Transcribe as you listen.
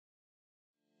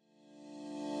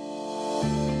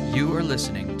You are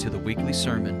listening to the weekly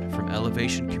sermon from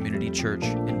Elevation Community Church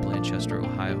in Blanchester,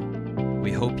 Ohio.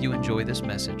 We hope you enjoy this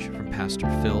message from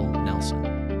Pastor Phil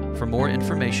Nelson. For more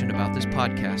information about this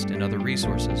podcast and other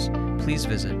resources, please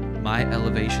visit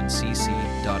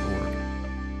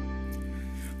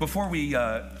myelevationcc.org. Before we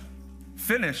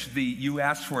finish the You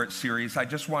Asked For It series, I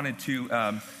just wanted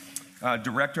to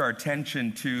direct our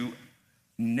attention to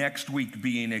next week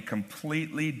being a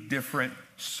completely different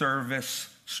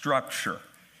service structure.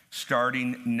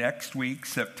 Starting next week,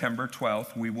 September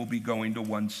 12th, we will be going to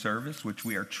one service, which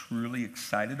we are truly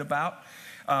excited about.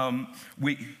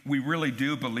 We really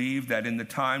do believe that in the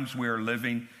times we are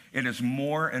living, it is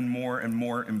more and more and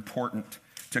more important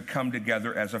to come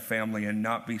together as a family and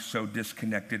not be so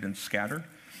disconnected and scattered.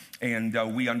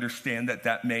 And we understand that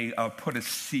that may put a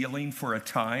ceiling for a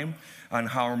time on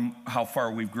how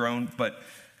far we've grown, but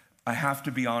I have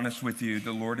to be honest with you,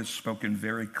 the Lord has spoken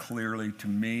very clearly to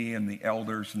me and the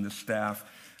elders and the staff.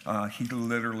 He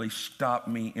literally stopped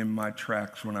me in my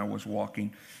tracks when I was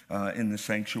walking in the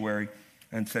sanctuary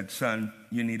and said, "Son,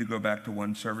 you need to go back to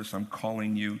one service. I'm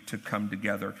calling you to come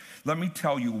together." Let me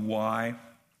tell you why,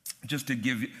 just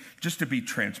to be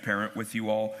transparent with you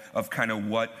all of kind of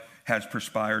what has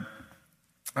transpired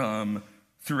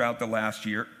throughout the last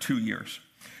 2 years.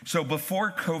 So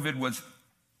before COVID was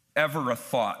ever a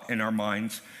thought in our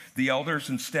minds, the elders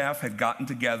and staff had gotten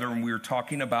together and we were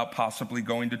talking about possibly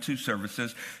going to two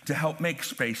services to help make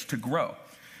space to grow.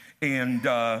 And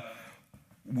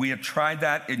we had tried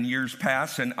that in years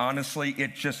past, and honestly,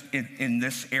 it just, in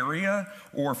this area,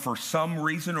 or for some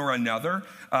reason or another,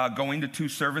 going to two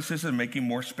services and making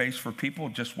more space for people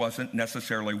just wasn't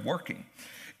necessarily working.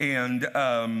 And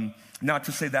not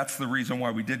to say that's the reason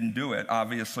why we didn't do it.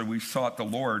 Obviously, we sought the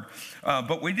Lord.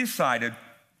 But we decided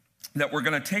that we're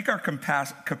going to take our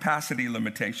capacity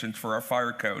limitations for our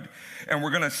fire code, and we're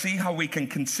going to see how we can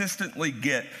consistently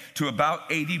get to about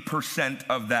 80%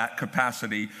 of that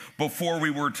capacity before we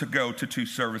were to go to two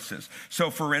services.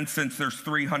 So for instance, there's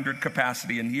 300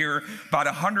 capacity in here, about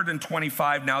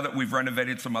 125 now that we've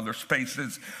renovated some other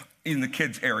spaces in the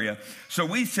kids area. So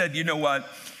we said, you know what?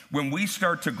 When we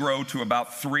start to grow to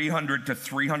about 300 to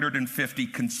 350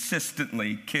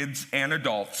 consistently, kids and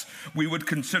adults, we would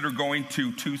consider going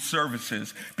to two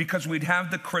services because we'd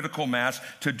have the critical mass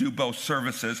to do both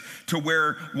services, to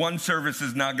where one service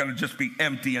is not going to just be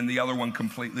empty and the other one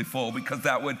completely full, because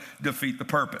that would defeat the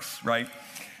purpose, right?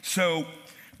 So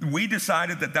we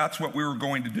decided that that's what we were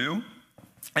going to do.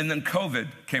 And then COVID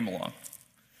came along,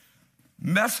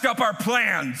 messed up our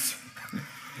plans.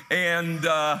 And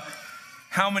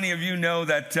how many of you know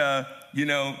that,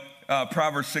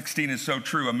 Proverbs 16 is so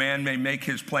true? A man may make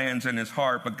his plans in his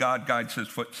heart, but God guides his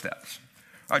footsteps.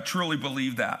 I truly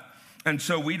believe that. And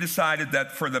so we decided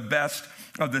that for the best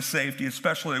of the safety,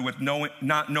 especially with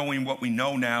not knowing what we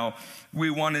know now, we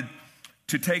wanted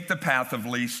to take the path of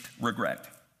least regret.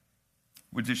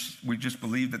 We just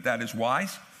believe that that is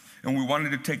wise, and we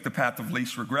wanted to take the path of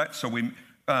least regret. So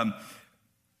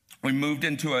we moved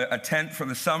into a tent for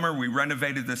the summer. We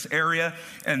renovated this area,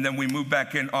 and then we moved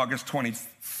back in August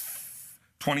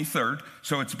 23rd.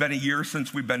 So it's been a year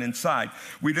since we've been inside.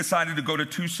 We decided to go to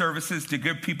two services to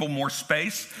give people more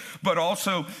space, but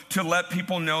also to let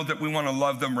people know that we want to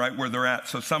love them right where they're at.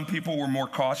 So some people were more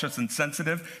cautious and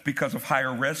sensitive because of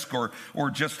higher risk or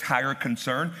just higher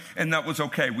concern, and that was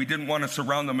okay. We didn't want to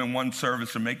surround them in one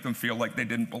service and make them feel like they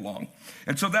didn't belong.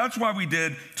 And so that's why we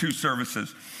did two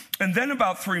services. And then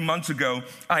about 3 months ago,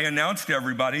 I announced to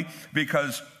everybody,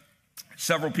 because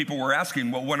several people were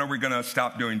asking, well, when are we going to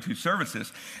stop doing two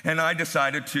services? And I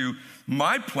decided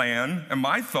my plan and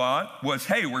my thought was,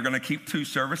 hey, we're going to keep two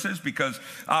services because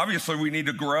obviously we need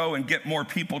to grow and get more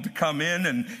people to come in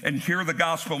and hear the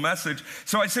gospel message.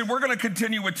 So I said, we're going to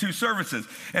continue with two services.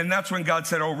 And that's when God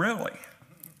said, oh, really?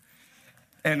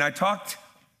 And I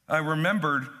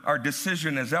remembered our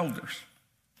decision as elders.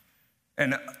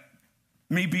 And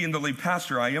me being the lead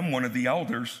pastor, I am one of the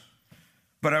elders,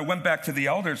 but I went back to the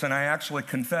elders and I actually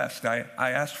confessed. I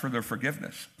asked for their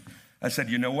forgiveness. I said,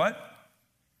 you know what?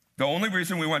 The only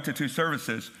reason we went to two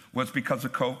services was because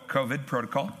of COVID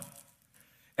protocol.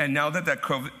 And now that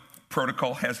COVID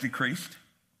protocol has decreased,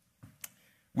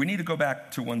 we need to go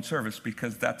back to one service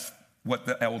because that's what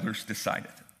the elders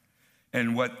decided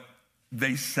and what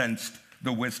they sensed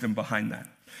the wisdom behind that.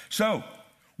 So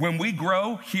when we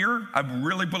grow here, I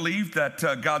really believe that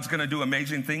God's going to do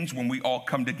amazing things when we all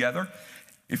come together.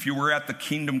 If you were at the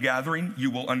Kingdom Gathering, you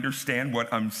will understand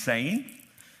what I'm saying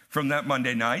from that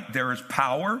Monday night. There is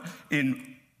power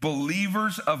in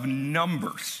believers of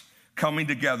numbers coming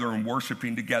together and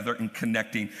worshiping together and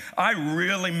connecting. I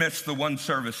really miss the one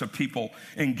service of people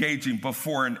engaging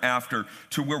before and after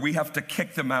to where we have to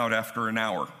kick them out after an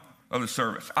hour of the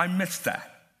service. I miss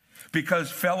that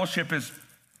because fellowship is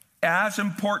as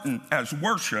important as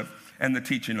worship and the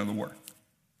teaching of the word.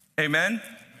 Amen?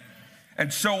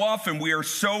 And so often we are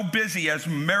so busy as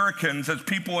Americans, as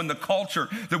people in the culture,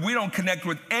 that we don't connect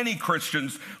with any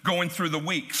Christians going through the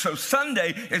week. So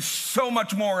Sunday is so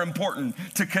much more important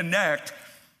to connect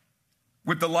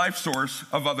with the life source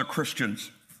of other Christians.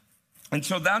 And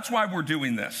so that's why we're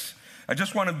doing this. I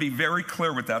just want to be very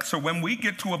clear with that. So when we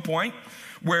get to a point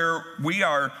where we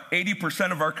are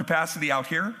 80% of our capacity out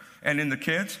here and in the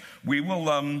kids, we will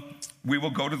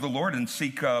go to the Lord and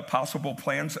seek possible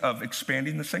plans of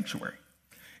expanding the sanctuary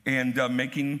and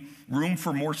making room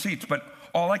for more seats. But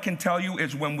all I can tell you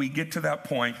is when we get to that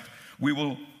point, we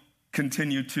will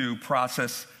continue to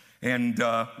process, and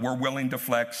we're willing to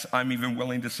flex. I'm even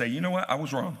willing to say, you know what, I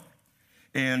was wrong.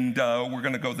 And we're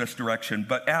going to go this direction.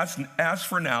 But as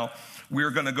for now,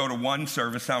 we're going to go to one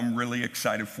service. I'm really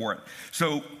excited for it.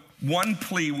 So one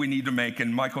plea we need to make,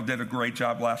 and Michael did a great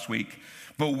job last week,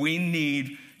 but we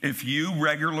need, if you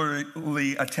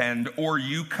regularly attend or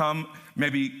you come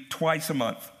maybe twice a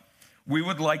month, we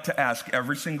would like to ask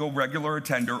every single regular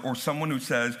attender or someone who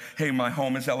says, hey, my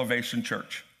home is Elevation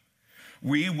Church.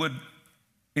 We would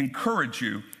encourage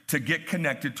you to get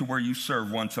connected to where you serve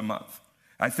once a month.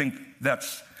 I think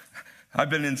I've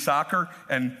been in soccer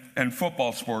and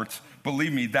football sports.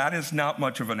 Believe me, that is not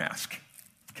much of an ask,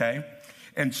 okay?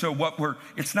 And so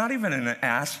it's not even an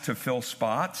ask to fill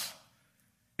spots.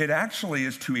 It actually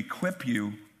is to equip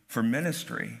you for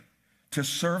ministry, to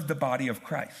serve the body of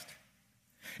Christ.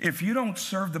 If you don't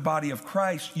serve the body of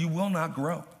Christ, you will not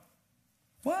grow.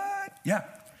 What? Yeah.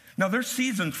 Now, there's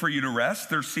seasons for you to rest.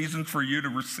 There's seasons for you to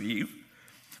receive.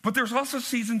 But there's also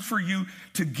seasons for you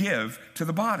to give to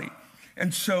the body.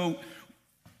 And so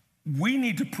we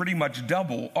need to pretty much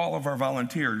double all of our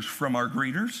volunteers, from our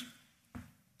greeters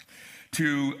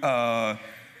to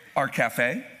our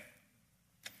cafe.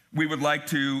 We would like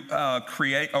to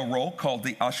create a role called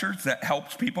the ushers that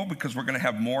helps people, because we're going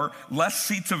to have less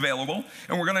seats available,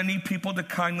 and we're going to need people to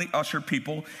kindly usher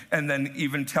people, and then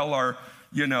even tell our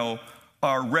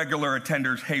regular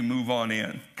attenders, hey, move on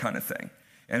in, kind of thing,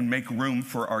 and make room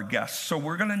for our guests. So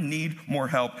we're going to need more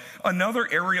help. Another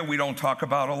area we don't talk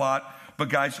about a lot, but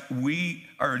guys, we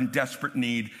are in desperate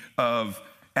need of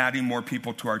adding more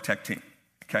people to our tech team,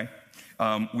 okay?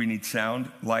 We need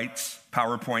sound, lights,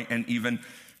 PowerPoint, and even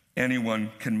anyone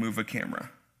can move a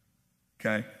camera,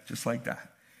 okay? Just like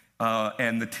that.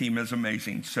 And the team is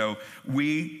amazing. So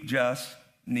we just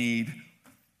need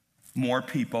more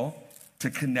people to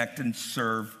connect and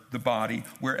serve the body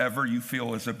wherever you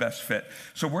feel is the best fit.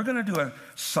 So we're going to do a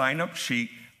sign-up sheet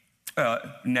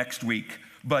next week.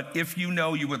 But if you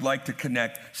know you would like to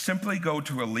connect, simply go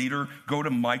to a leader, go to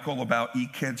Michael about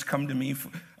eKids, come to me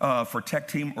for tech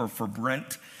team or for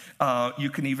Brent. You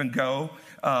can even go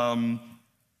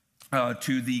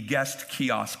to the guest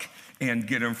kiosk and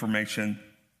get information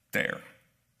there.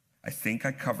 I think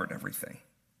I covered everything.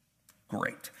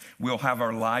 Great. We'll have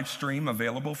our live stream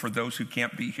available for those who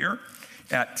can't be here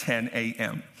at 10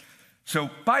 a.m. So,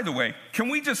 by the way, can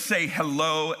we just say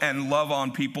hello and love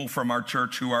on people from our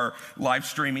church who are live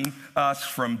streaming us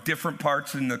from different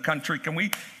parts in the country? Can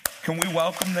we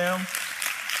welcome them?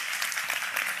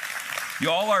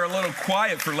 Y'all are a little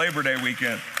quiet for Labor Day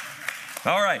weekend.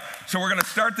 All right, so we're going to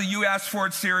start the You Asked For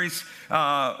It series.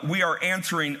 We are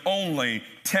answering only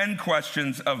 10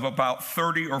 questions of about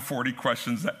 30 or 40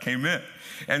 questions that came in.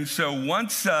 And so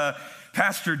once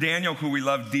Pastor Daniel, who we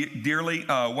love dearly,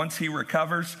 once he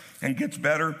recovers and gets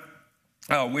better,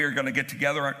 we are going to get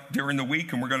together during the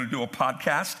week, and we're going to do a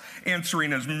podcast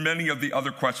answering as many of the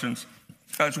other questions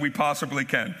as we possibly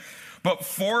can. But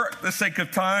for the sake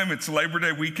of time, it's Labor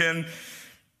Day weekend,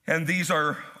 and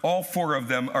all 4 of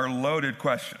them are loaded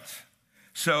questions.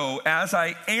 So as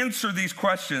I answer these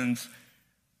questions,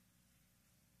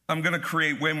 I'm going to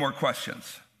create way more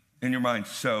questions in your mind.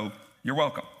 So you're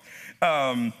welcome.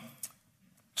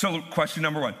 So question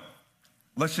number 1.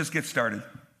 Let's just get started.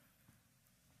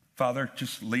 Father,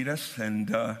 just lead us and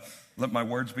let my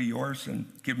words be yours,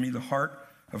 and give me the heart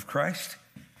of Christ,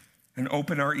 and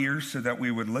open our ears so that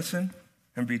we would listen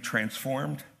and be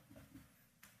transformed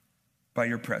by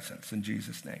your presence. In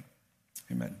Jesus' name,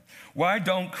 amen. Why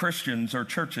don't Christians or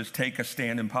churches take a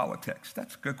stand in politics?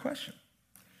 That's a good question.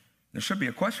 There should be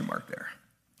a question mark there.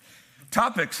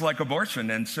 Topics like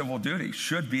abortion and civil duty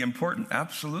should be important.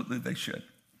 Absolutely, they should.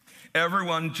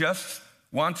 Everyone just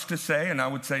wants to say, and I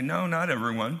would say, no, not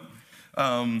everyone,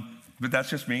 but that's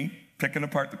just me, picking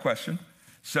apart the question.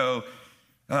 So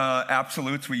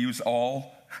absolutes, we use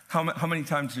all. How many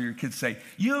times do your kids say,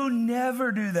 you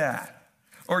never do that?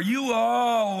 Or you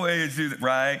always do that,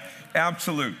 right?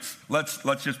 Absolutes.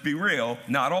 Let's just be real.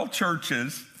 Not all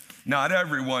churches, not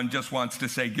everyone just wants to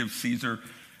say, give Caesar,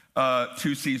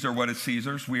 to Caesar what is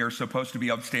Caesar's. We are supposed to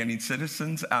be upstanding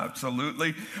citizens,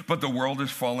 absolutely. But the world is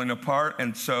falling apart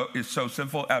and so is so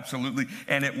sinful, absolutely.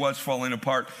 And it was falling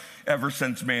apart ever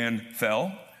since man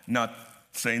fell. Not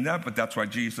saying that, but that's why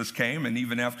Jesus came. And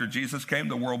even after Jesus came,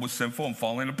 the world was sinful and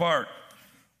falling apart.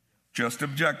 Just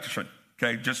objection,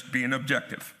 okay? Just being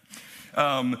objective.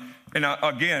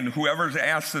 Again, whoever's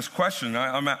asked this question,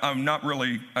 I'm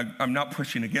not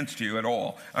pushing against you at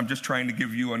all. I'm just trying to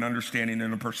give you an understanding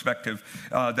and a perspective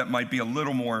that might be a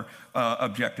little more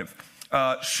objective.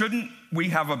 Shouldn't we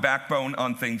have a backbone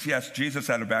on things? Yes, Jesus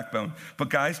had a backbone. But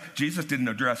guys, Jesus didn't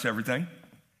address everything.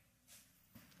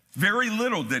 Very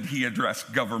little did he address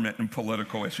government and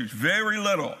political issues. Very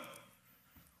little.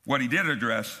 What he did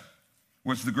address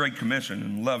was the Great Commission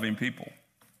and loving people.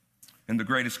 And the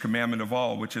greatest commandment of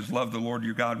all, which is love the Lord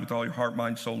your God with all your heart,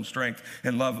 mind, soul, and strength,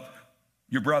 and love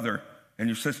your brother and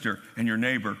your sister and your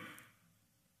neighbor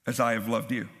as I have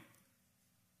loved you.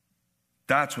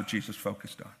 That's what Jesus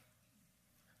focused on.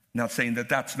 Not saying that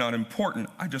that's not important.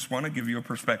 I just want to give you a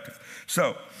perspective.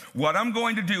 So what I'm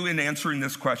going to do in answering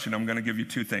this question, I'm going to give you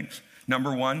two things.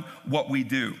 Number one, what we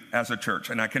do as a church.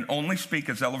 And I can only speak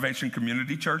as Elevation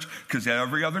Community Church because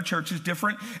every other church is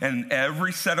different and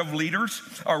every set of leaders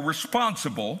are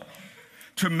responsible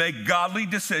to make godly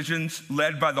decisions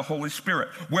led by the Holy Spirit.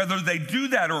 Whether they do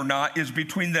that or not is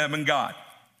between them and God.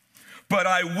 But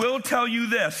I will tell you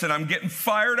this, and I'm getting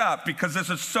fired up because this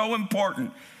is so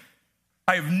important.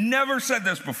 I've never said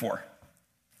this before,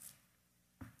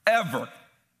 ever.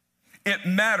 It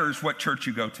matters what church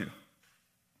you go to.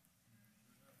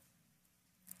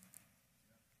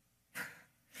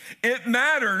 It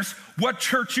matters what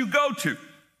church you go to.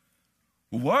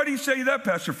 Why do you say that,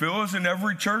 Pastor Phil? Isn't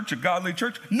every church a godly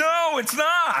church? No, it's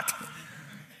not.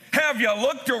 Have you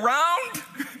looked around?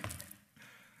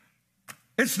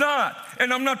 It's not.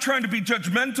 And I'm not trying to be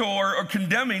judgmental or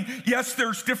condemning. Yes,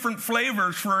 there's different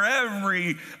flavors for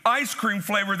every ice cream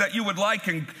flavor that you would like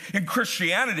in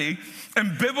Christianity,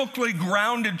 and biblically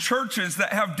grounded churches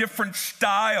that have different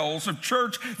styles of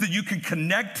church that you can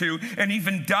connect to, and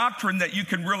even doctrine that you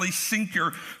can really sink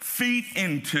your feet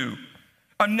into.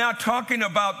 I'm not talking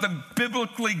about the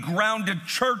biblically grounded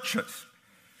churches.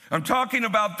 I'm talking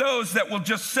about those that will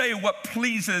just say what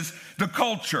pleases the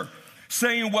culture,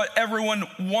 saying what everyone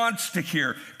wants to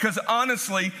hear. Because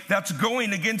honestly, that's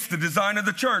going against the design of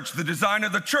the church. The design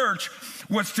of the church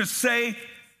was to say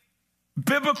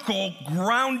biblical,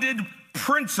 grounded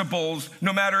principles,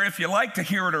 no matter if you like to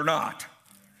hear it or not.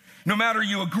 No matter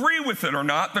you agree with it or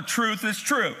not, the truth is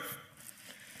truth.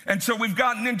 And so we've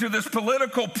gotten into this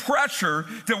political pressure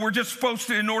that we're just supposed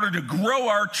to, in order to grow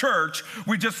our church,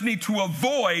 we just need to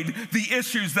avoid the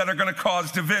issues that are going to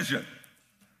cause division.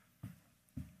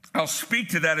 I'll speak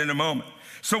to that in a moment.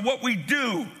 So what we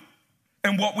do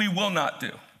and what we will not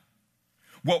do.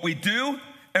 What we do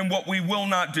and what we will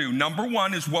not do. Number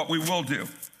one is what we will do.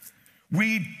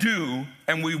 We do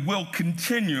and we will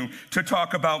continue to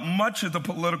talk about much of the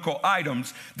political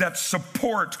items that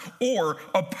support or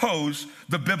oppose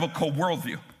the biblical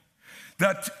worldview.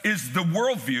 That is the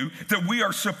worldview that we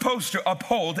are supposed to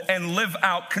uphold and live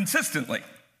out consistently.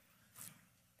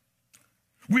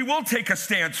 We will take a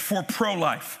stance for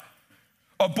pro-life.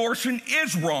 Abortion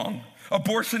is wrong.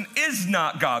 Abortion is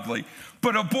not godly.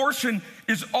 But abortion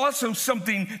is also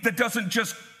something that doesn't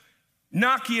just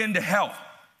knock you into hell.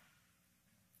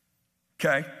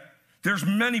 Okay? There's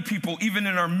many people, even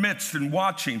in our midst and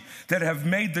watching, that have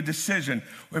made the decision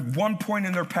at one point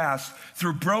in their past,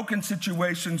 through broken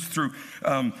situations, through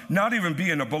not even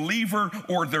being a believer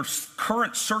or their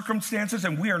current circumstances,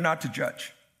 and we are not to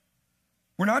judge.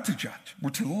 We're not to judge. We're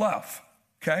to love.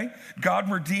 Okay? God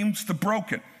redeems the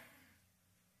broken.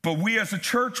 But we as a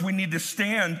church, we need to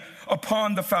stand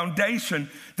upon the foundation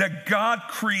that God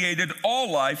created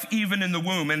all life, even in the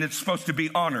womb, and it's supposed to be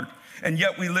honored. And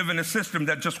yet we live in a system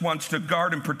that just wants to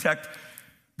guard and protect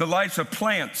the lives of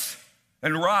plants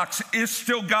and rocks. Is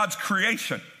still God's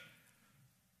creation.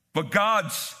 But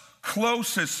God's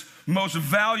closest, most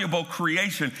valuable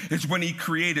creation is when he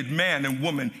created man and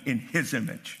woman in his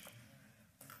image.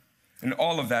 And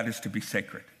all of that is to be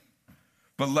sacred.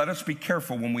 But let us be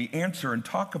careful when we answer and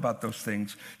talk about those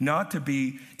things, not to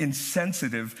be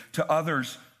insensitive to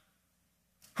others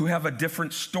who have a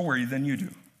different story than you do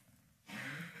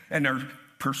and are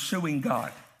pursuing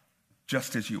God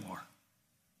just as you are.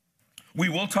 We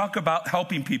will talk about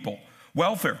helping people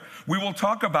welfare. We will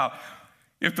talk about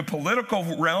if the political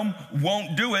realm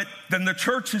won't do it, then the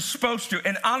church is supposed to.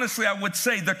 And honestly, I would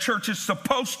say the church is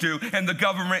supposed to, and the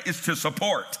government is to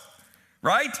support,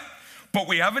 right? But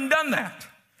we haven't done that.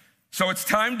 So it's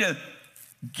time to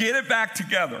get it back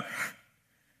together.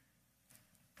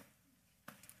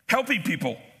 Helping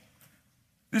people.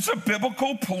 This is a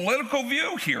biblical, political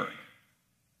view here.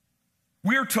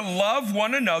 We are to love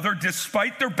one another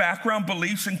despite their background,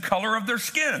 beliefs, and color of their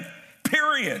skin,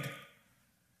 period.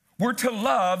 We're to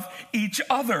love each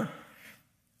other.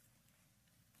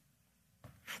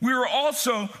 We are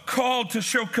also called to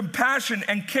show compassion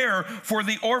and care for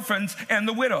the orphans and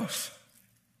the widows.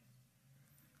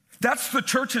 That's the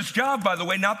church's job, by the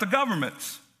way, not the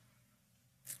government's.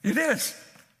 It is.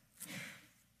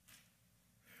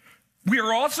 We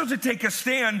are also to take a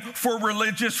stand for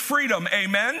religious freedom.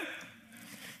 Amen?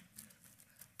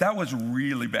 That was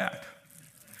really bad.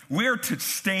 We are to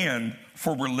stand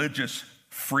for religious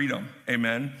freedom.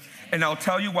 Amen? And I'll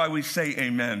tell you why we say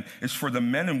amen. It's for the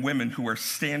men and women who are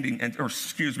sitting.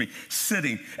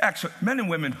 Actually, men and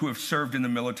women who have served in the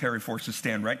military forces,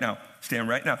 stand right now. Stand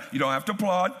right now. You don't have to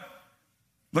applaud.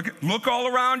 Look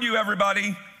all around you,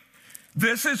 everybody.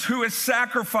 This is who has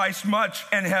sacrificed much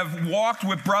and have walked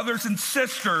with brothers and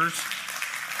sisters.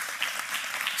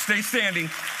 Stay standing.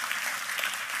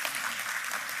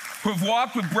 Who have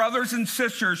walked with brothers and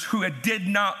sisters who did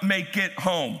not make it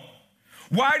home.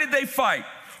 Why did they fight?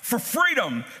 For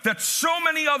freedom that so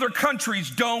many other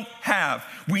countries don't have.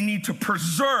 We need to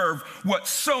preserve what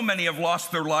so many have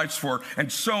lost their lives for,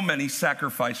 and so many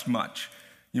sacrificed much.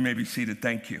 You may be seated.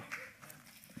 Thank you.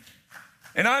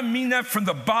 And I mean that from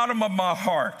the bottom of my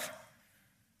heart.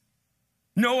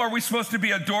 No, are we supposed to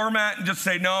be a doormat and just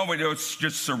say, no, we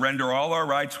just surrender all our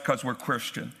rights because we're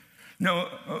Christian? No,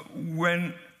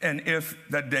 when and if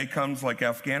that day comes, like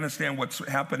Afghanistan, what's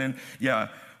happening, yeah,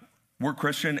 we're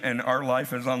Christian and our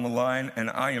life is on the line, and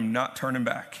I am not turning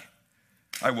back.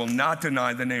 I will not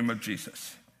deny the name of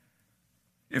Jesus.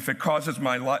 If it causes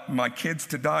my kids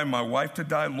to die, my wife to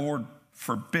die, Lord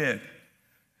forbid.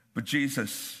 But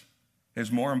Jesus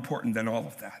is more important than all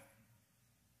of that,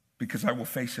 because I will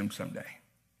face him someday.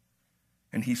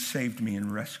 And he saved me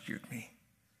and rescued me.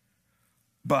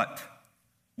 But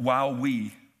while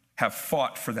we have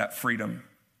fought for that freedom,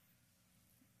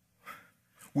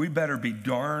 we better be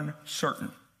darn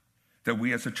certain that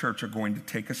we as a church are going to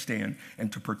take a stand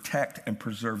and to protect and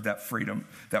preserve that freedom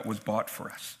that was bought for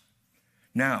us.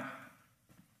 Now,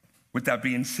 with that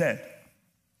being said,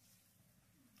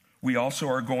 we also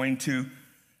are going to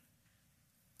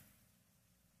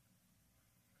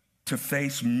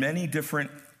face many different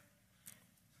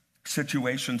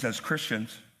situations as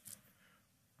Christians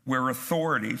where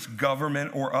authorities,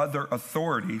 government or other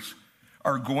authorities,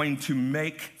 are going to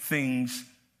make things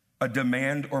a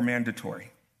demand or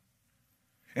mandatory.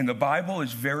 And the Bible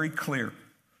is very clear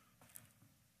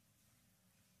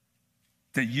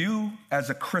that you, as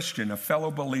a Christian, a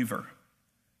fellow believer,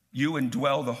 you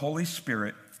indwell the Holy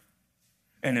Spirit.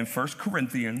 And in 1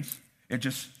 Corinthians, it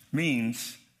just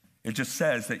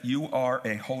says that you are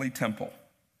a holy temple.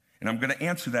 And I'm going to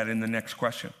answer that in the next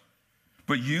question.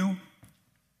 But you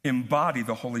embody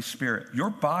the Holy Spirit. Your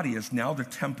body is now the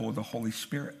temple of the Holy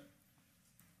Spirit.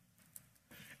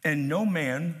 And no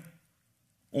man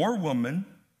or woman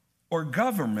or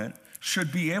government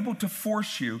should be able to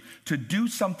force you to do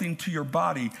something to your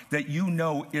body that you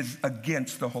know is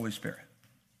against the Holy Spirit.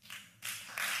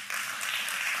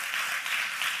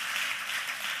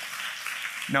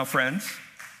 Now, friends,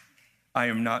 I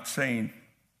am not saying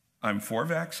I'm for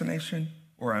vaccination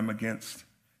or I'm against.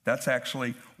 That's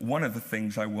actually one of the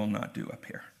things I will not do up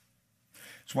here.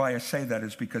 That's why I say that,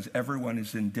 is because everyone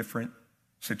is in different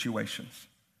situations.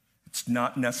 It's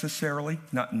not necessarily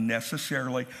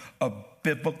a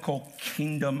biblical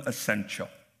kingdom essential.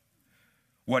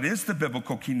 What is the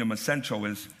biblical kingdom essential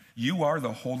is you are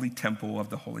the holy temple of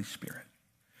the Holy Spirit.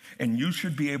 And you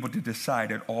should be able to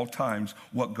decide at all times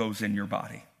what goes in your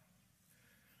body.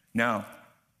 Now,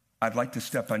 I'd like to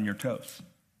step on your toes,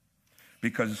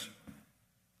 because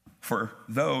for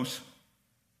those,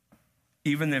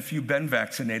 even if you've been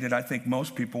vaccinated, I think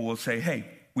most people will say, hey,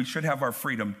 we should have our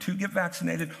freedom to get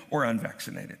vaccinated or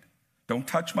unvaccinated. Don't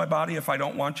touch my body if I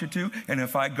don't want you to. And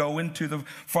if I go into the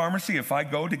pharmacy, if I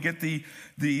go to get the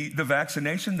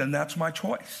vaccination, then that's my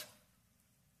choice.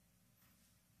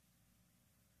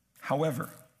 However,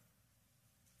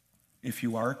 if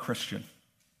you are a Christian,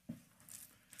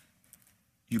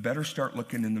 you better start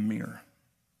looking in the mirror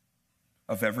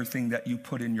of everything that you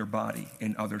put in your body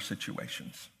in other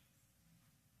situations.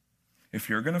 If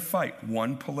you're going to fight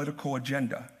one political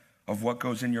agenda of what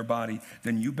goes in your body,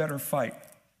 then you better fight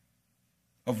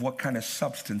of what kind of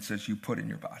substances you put in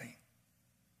your body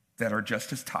that are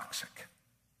just as toxic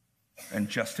and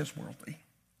just as worldly.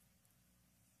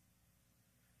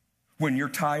 When you're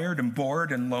tired and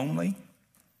bored and lonely,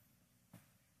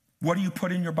 what do you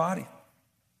put in your body?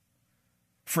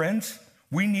 Friends,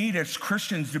 we need as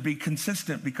Christians to be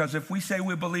consistent, because if we say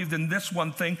we believed in this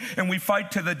one thing and we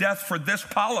fight to the death for this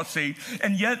policy,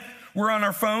 and yet we're on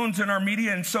our phones and our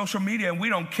media and social media and we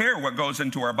don't care what goes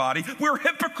into our body, we're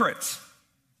hypocrites.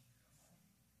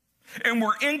 And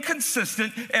we're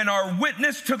inconsistent, and our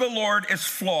witness to the Lord is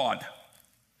flawed.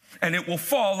 And it will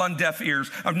fall on deaf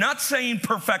ears. I'm not saying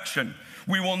perfection.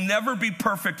 We will never be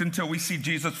perfect until we see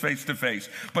Jesus face to face.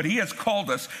 But he has called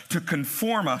us to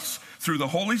conform us through the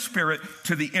Holy Spirit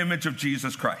to the image of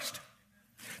Jesus Christ.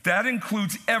 That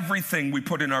includes everything we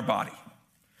put in our body.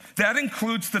 That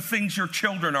includes the things your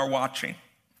children are watching.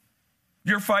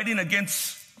 You're fighting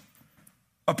against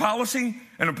a policy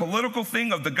and a political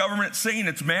thing of the government saying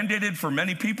it's mandated for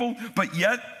many people, but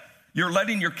yet you're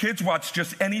letting your kids watch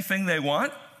just anything they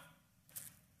want.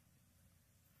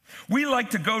 We like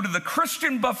to go to the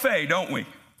Christian buffet, don't we?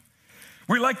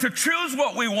 We like to choose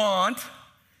what we want,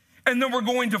 and then we're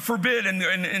going to forbid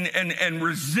and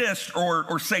resist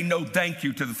or say no thank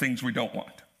you to the things we don't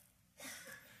want.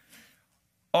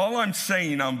 All I'm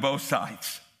saying on both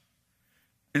sides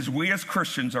is we as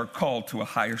Christians are called to a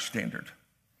higher standard.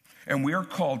 And we are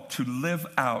called to live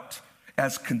out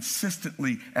as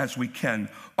consistently as we can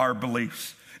our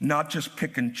beliefs, not just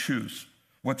pick and choose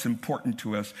what's important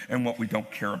to us and what we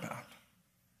don't care about.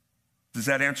 Does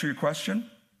that answer your question?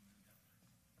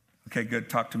 Okay, good.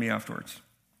 Talk to me afterwards.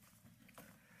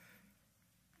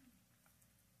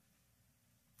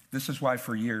 This is why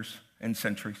for years and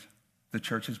centuries, the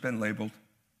church has been labeled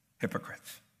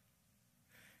hypocrites.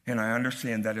 And I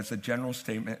understand that is a general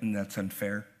statement, and that's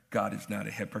unfair. God is not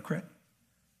a hypocrite.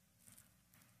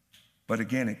 But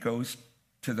again, it goes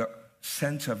to the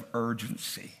sense of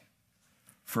urgency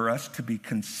for us to be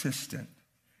consistent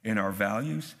in our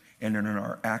values and in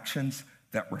our actions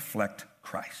that reflect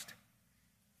Christ.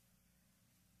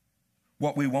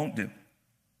 What we won't do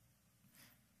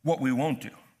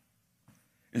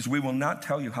is we will not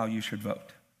tell you how you should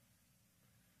vote.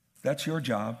 That's your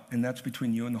job, and that's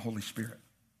between you and the Holy Spirit.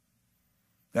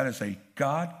 That is a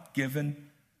God-given,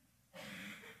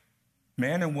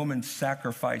 man and woman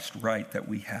sacrificed right that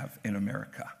we have in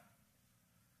America.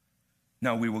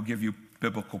 Now, we will give you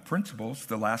biblical principles.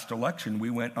 The last election, we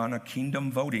went on a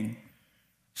kingdom voting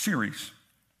series,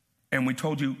 and we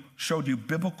showed you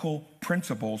biblical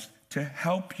principles to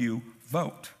help you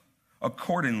vote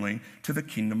accordingly to the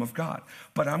kingdom of God.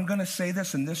 But I'm going to say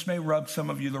this, and this may rub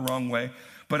some of you the wrong way,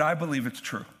 but I believe it's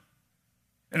true.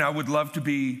 And I would love to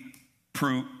be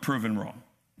proven wrong.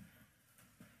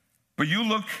 But you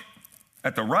look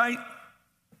at the right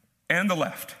and the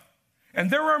left,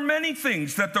 and there are many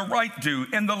things that the right do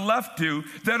and the left do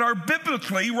that are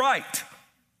biblically right,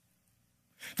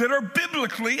 that are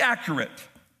biblically accurate.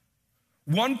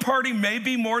 One party may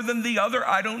be more than the other.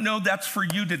 I don't know. That's for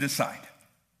you to decide.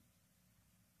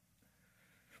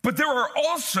 But there are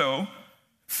also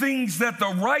things that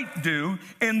the right do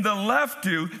and the left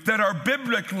do that are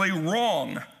biblically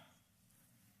wrong.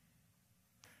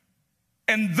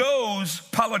 And those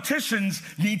politicians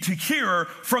need to hear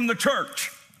from the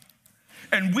church.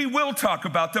 And we will talk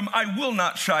about them. I will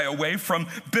not shy away from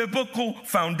biblical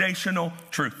foundational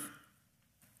truth.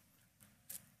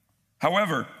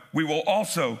 However, we will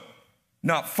also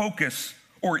not focus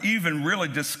or even really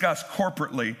discuss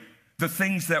corporately the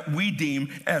things that we deem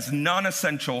as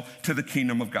non-essential to the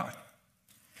kingdom of God.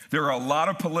 There are a lot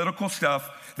of political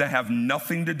stuff that have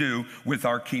nothing to do with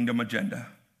our kingdom agenda.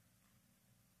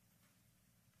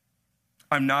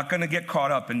 I'm not going to get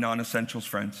caught up in non-essentials,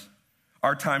 friends.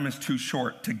 Our time is too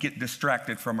short to get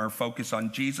distracted from our focus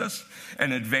on Jesus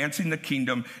and advancing the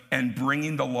kingdom and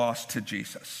bringing the lost to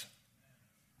Jesus.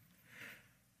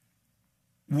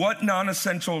 What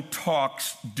non-essential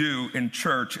talks do in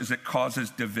church is it causes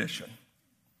division.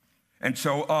 And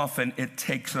so often it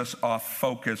takes us off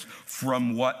focus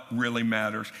from what really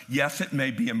matters. Yes, it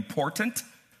may be important,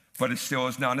 but it still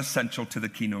is non-essential to the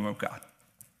kingdom of God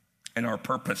and our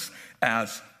purpose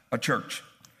as a church.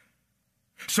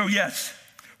 So yes,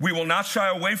 we will not shy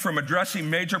away from addressing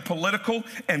major political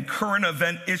and current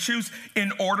event issues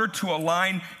in order to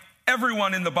align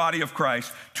everyone in the body of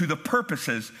Christ to the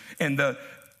purposes and the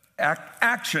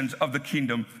actions of the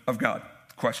kingdom of God.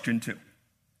 Question 2.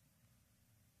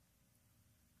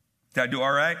 Did I do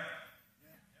all right?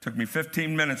 Took me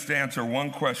 15 minutes to answer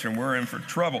one question. We're in for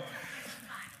trouble.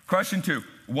 Question 2.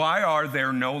 Why are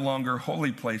there no longer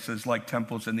holy places like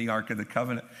temples in the Ark of the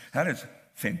Covenant? That is a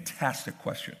fantastic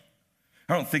question.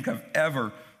 I don't think I've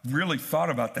ever really thought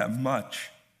about that much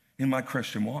in my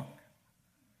Christian walk.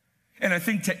 And I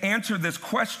think to answer this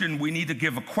question, we need to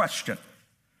give a question.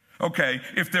 Okay,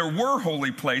 if there were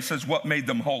holy places, what made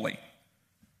them holy?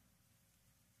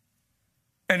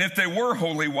 And if they were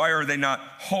holy, why are they not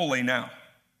holy now?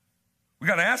 We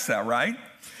got to ask that, right?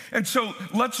 And so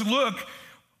let's look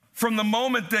from the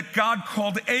moment that God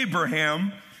called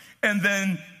Abraham, and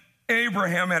then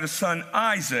Abraham had a son,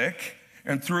 Isaac,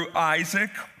 and through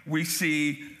Isaac, we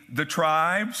see the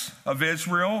tribes of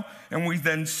Israel, and we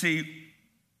then see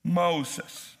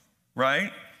Moses,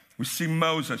 right? We see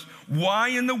Moses. Why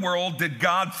in the world did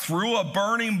God, through a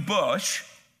burning bush,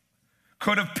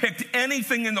 could have picked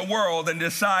anything in the world and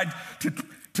decide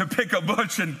to pick a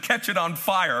bush and catch it on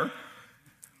fire?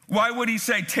 Why would he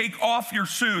say, take off your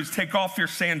shoes, take off your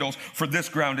sandals, for this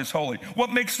ground is holy?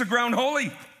 What makes the ground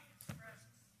holy?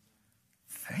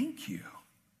 Thank you.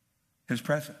 His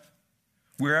presence.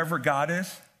 Wherever God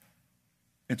is,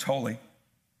 it's holy.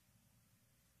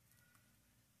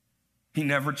 He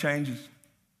never changes.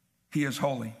 He is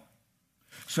holy.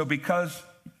 So because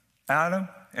Adam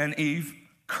and Eve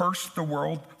cursed the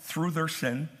world through their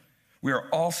sin, we are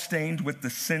all stained with the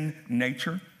sin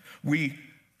nature. We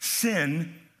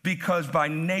sin because by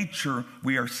nature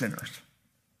we are sinners.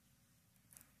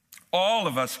 All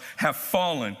of us have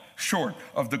fallen short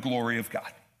of the glory of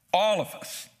God. All of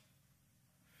us.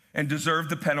 And deserve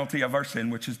the penalty of our sin,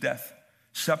 which is death,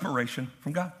 separation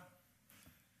from God.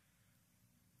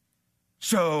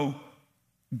 So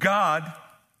God,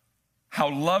 how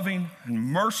loving and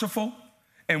merciful,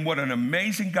 and what an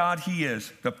amazing God he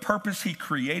is. The purpose he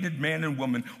created man and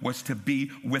woman was to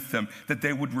be with them, that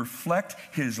they would reflect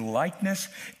his likeness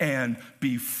and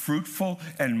be fruitful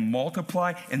and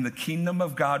multiply, and the kingdom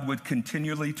of God would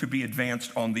continually to be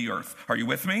advanced on the earth. Are you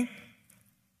with me?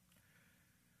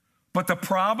 But the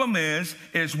problem is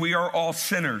we are all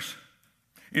sinners.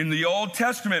 In the Old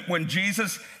Testament, when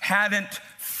Jesus hadn't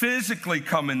physically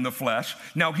come in the flesh,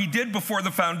 now he did before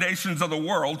the foundations of the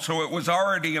world, so it was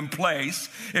already in place.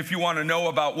 If you want to know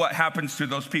about what happens to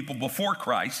those people before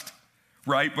Christ,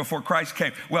 right? Before Christ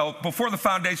came. Well, before the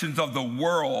foundations of the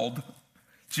world,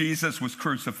 Jesus was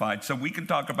crucified. So we can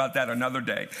talk about that another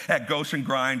day at Goshen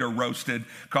Grind or Roasted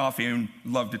Coffee, and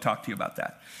love to talk to you about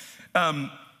that.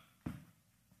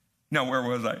 Now, where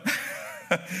was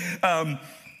I?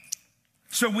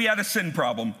 So we had a sin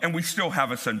problem, and we still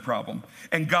have a sin problem.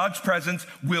 And God's presence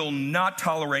will not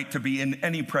tolerate to be in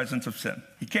any presence of sin.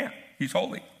 He can't. He's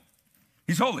holy.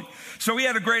 He's holy. So he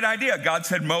had a great idea. God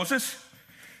said, Moses,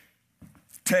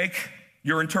 take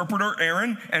your interpreter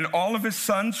Aaron and all of his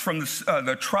sons from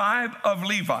the tribe of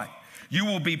Levi. You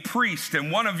will be priest,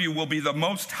 and one of you will be the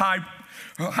most high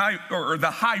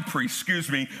priest,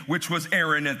 which was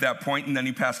Aaron at that point, and then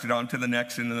he passed it on to the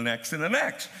next and the next and the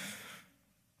next.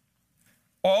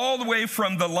 All the way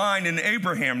from the line in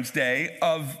Abraham's day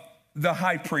of the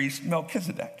high priest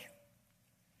Melchizedek.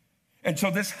 And so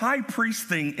this high priest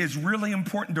thing is really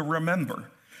important to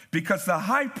remember, because the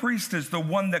high priest is the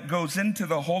one that goes into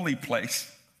the holy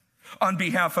place on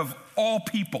behalf of all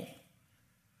people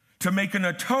to make an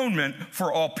atonement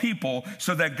for all people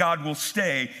so that God will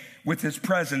stay with his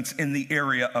presence in the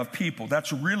area of people.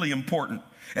 That's really important.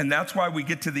 And that's why we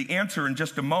get to the answer in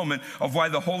just a moment of why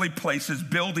the holy places,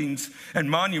 buildings,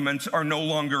 and monuments are no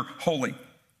longer holy.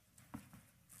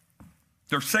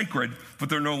 They're sacred, but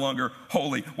they're no longer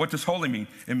holy. What does holy mean?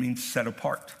 It means set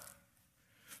apart.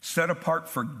 Set apart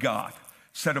for God.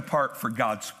 Set apart for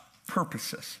God's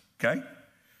purposes, okay?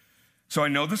 So I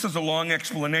know this is a long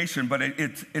explanation, but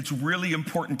it's really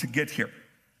important to get here.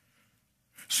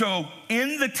 So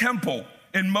in the temple,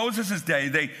 in Moses'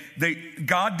 day,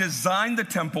 God designed the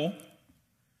temple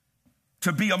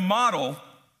to be a model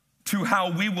to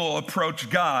how we will approach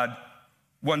God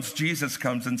once Jesus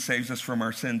comes and saves us from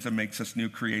our sins and makes us new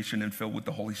creation and filled with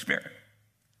the Holy Spirit.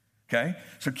 Okay?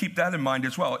 So keep that in mind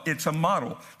as well. It's a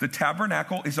model. The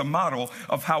tabernacle is a model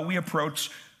of how we approach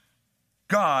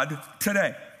God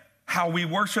today, how we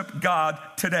worship God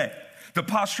today, the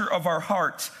posture of our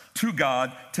hearts to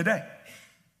God today.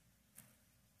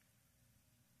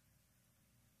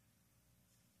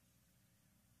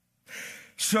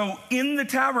 So in the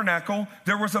tabernacle,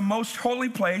 there was a most holy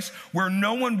place where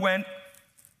no one went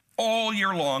all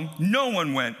year long. No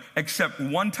one went except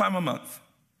one time a month.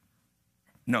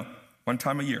 No, one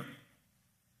time a year.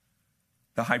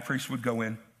 The high priest would go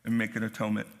in and make an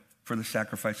atonement for the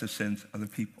sacrifice of sins of the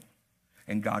people.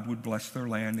 And God would bless their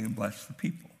land and bless the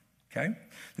people. Okay?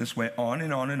 This went on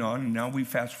and on and on. And now we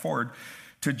fast forward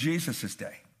to Jesus'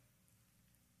 day.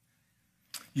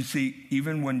 You see,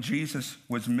 even when Jesus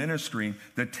was ministering,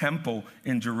 the temple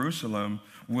in Jerusalem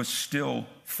was still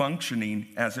functioning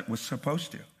as it was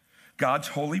supposed to. God's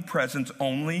holy presence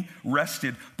only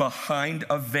rested behind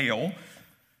a veil.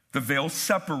 The veil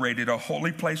separated a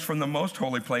holy place from the most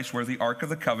holy place where the Ark of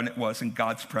the Covenant was and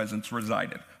God's presence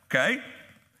resided, okay?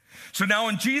 So now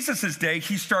in Jesus' day,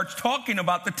 he starts talking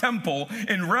about the temple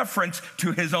in reference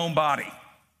to his own body.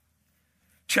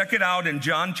 Check it out in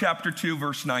John chapter 2,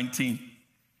 verse 19.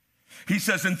 He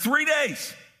says, in 3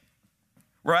 days,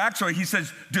 or actually he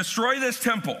says, destroy this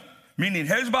temple, meaning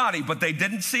his body, but they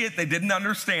didn't see it, they didn't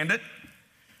understand it.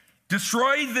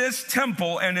 Destroy this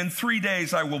temple, and in 3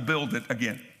 days I will build it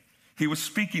again. He was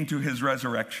speaking to his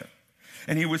resurrection.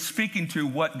 And he was speaking to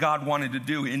what God wanted to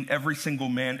do in every single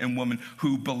man and woman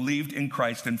who believed in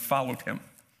Christ and followed him,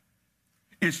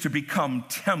 is to become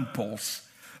temples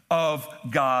of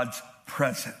God's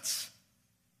presence.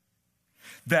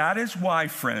 That is why,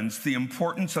 friends, the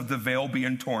importance of the veil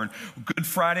being torn. Good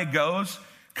Friday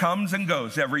comes and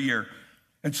goes every year.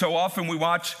 And so often we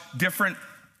watch different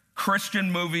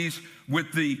Christian movies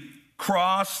with the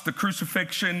cross, the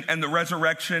crucifixion, and the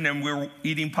resurrection, and we're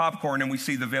eating popcorn and we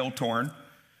see the veil torn.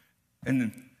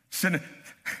 And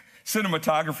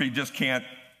cinematography just can't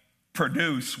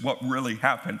produce what really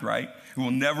happened, right? It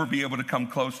will never be able to come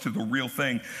close to the real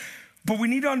thing. But we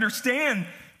need to understand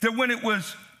that when it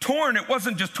was torn, it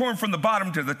wasn't just torn from the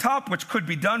bottom to the top, which could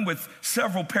be done with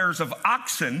several pairs of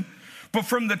oxen, but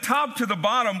from the top to the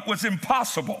bottom was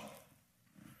impossible.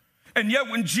 And yet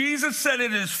when Jesus said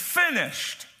it is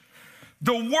finished,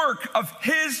 the work of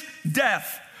his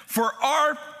death for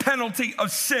our penalty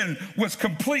of sin was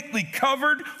completely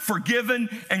covered, forgiven,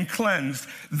 and cleansed.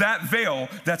 That veil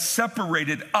that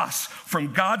separated us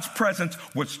from God's presence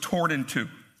was torn in two.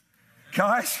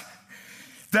 Guys,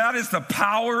 that is the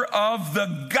power of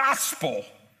the gospel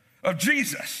of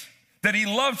Jesus, that he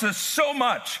loves us so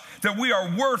much that we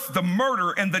are worth the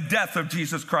murder and the death of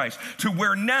Jesus Christ, to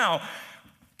where now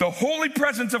the holy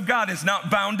presence of God is not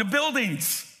bound to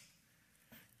buildings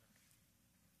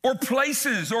or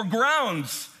places or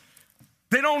grounds.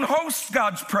 They don't host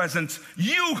God's presence.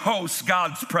 You host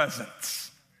God's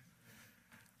presence.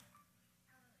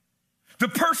 The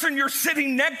person you're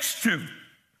sitting next to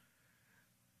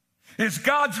is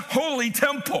God's holy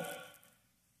temple.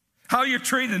 How are you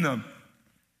treating them?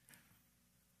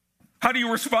 How do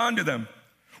you respond to them?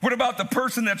 What about the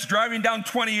person that's driving down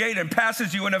 28 and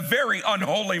passes you in a very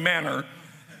unholy manner?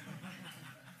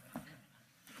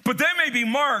 But they may be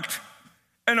marked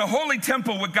in a holy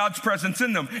temple with God's presence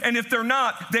in them. And if they're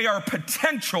not, they are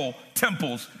potential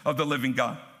temples of the living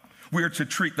God. We are to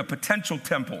treat the potential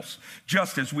temples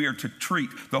just as we are to treat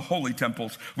the holy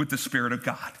temples with the Spirit of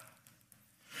God.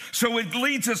 So it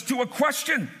leads us to a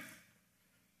question.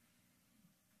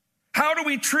 How do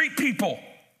we treat people?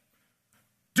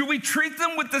 Do we treat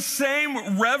them with the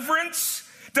same reverence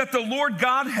that the Lord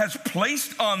God has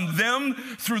placed on them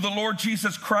through the Lord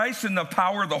Jesus Christ and the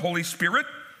power of the Holy Spirit?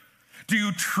 Do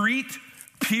you treat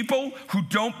people who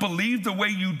don't believe the way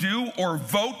you do or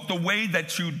vote the way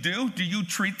that you do? Do you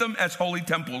treat them as holy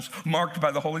temples marked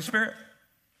by the Holy Spirit?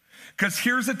 Because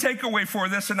here's a takeaway for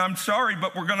this, and I'm sorry,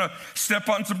 but we're going to step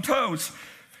on some toes.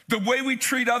 The way we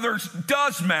treat others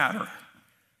does matter.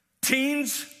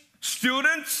 Teens,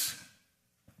 students,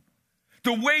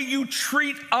 the way you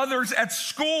treat others at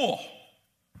school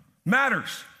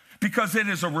matters, because it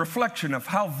is a reflection of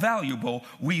how valuable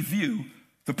we view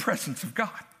the presence of God.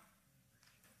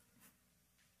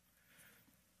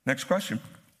 Next question.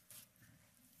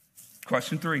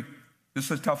 Question 3. This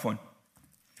is a tough one.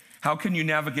 How can you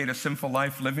navigate a sinful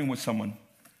life living with someone?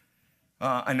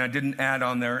 And I didn't add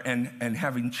on there, and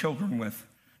having children with,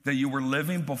 that you were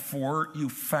living before you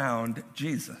found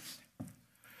Jesus.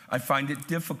 I find it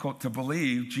difficult to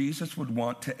believe Jesus would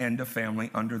want to end a family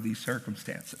under these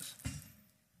circumstances.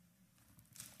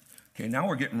 Okay, now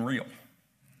we're getting real.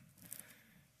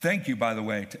 Thank you, by the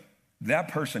way, to that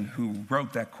person who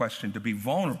wrote that question, to be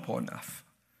vulnerable enough,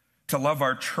 to love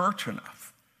our church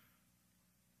enough,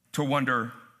 to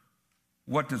wonder,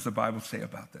 what does the Bible say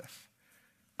about this?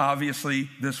 Obviously,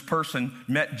 this person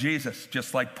met Jesus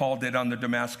just like Paul did on the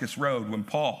Damascus Road. When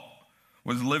Paul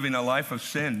was living a life of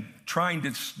sin, trying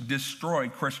to destroy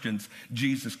Christians,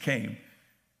 Jesus came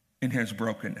in his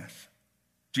brokenness.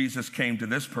 Jesus came to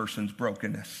this person's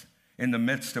brokenness in the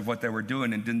midst of what they were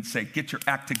doing and didn't say, get your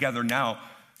act together now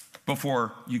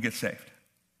before you get saved.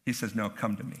 He says, no,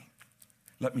 come to me.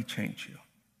 Let me change you.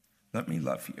 Let me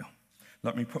love you.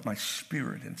 Let me put my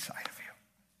Spirit inside of you.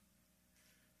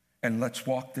 And let's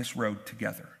walk this road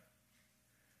together.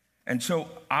 And so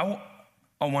I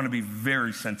I want to be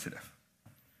very sensitive.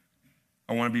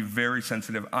 I want to be very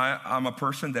sensitive. I'm a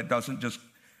person that doesn't just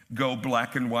go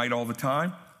black and white all the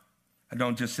time. I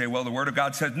don't just say, well, the Word of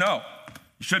God says no.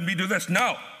 You shouldn't be doing this.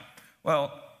 No.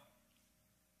 Well,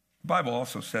 the Bible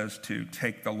also says to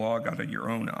take the log out of your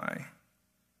own eye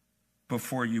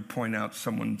before you point out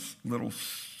someone's little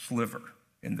sliver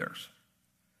in theirs.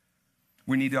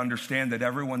 We need to understand that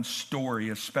everyone's story,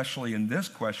 especially in this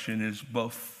question, is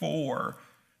before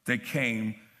they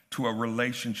came to a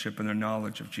relationship and a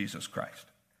knowledge of Jesus Christ.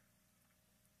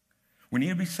 We need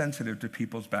to be sensitive to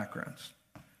people's backgrounds.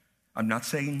 I'm not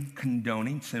saying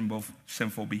condoning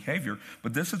sinful behavior,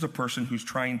 but this is a person who's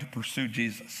trying to pursue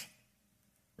Jesus,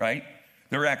 right?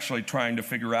 They're actually trying to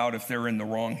figure out if they're in the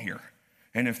wrong here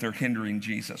and if they're hindering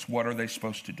Jesus. What are they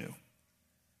supposed to do?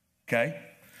 Okay?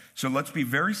 So let's be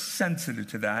very sensitive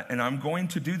to that, and I'm going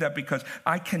to do that because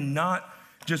I cannot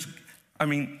just,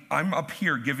 I'm up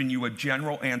here giving you a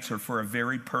general answer for a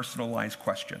very personalized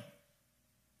question.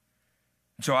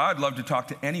 So I'd love to talk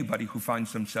to anybody who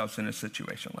finds themselves in a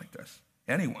situation like this.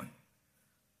 Anyone.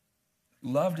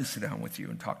 Love to sit down with you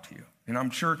and talk to you. And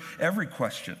I'm sure every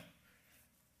question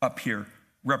up here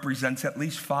represents at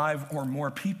least 5 or more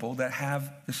people that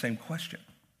have the same question.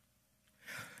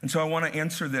 And so I want to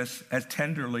answer this as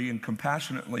tenderly and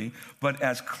compassionately, but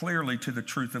as clearly to the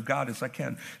truth of God as I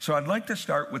can. So I'd like to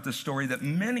start with the story that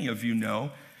many of you know.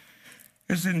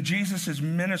 Is in Jesus'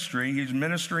 ministry. He's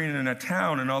ministering in a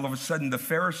town, and all of a sudden the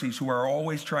Pharisees, who are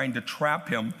always trying to trap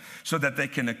him so that they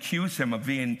can accuse him of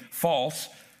being false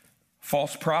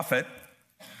prophet,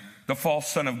 the false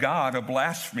son of God, a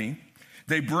blasphemy,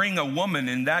 they bring a woman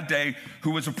in that day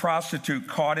who was a prostitute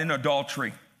caught in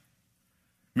adultery,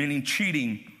 meaning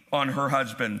cheating on her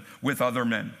husband with other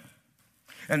men.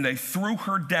 And they threw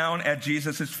her down at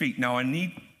Jesus' feet. Now, I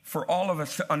need for all of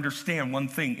us to understand one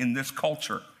thing in this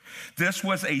culture. This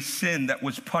was a sin that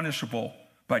was punishable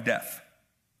by death.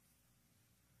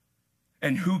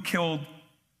 And who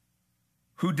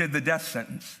did the death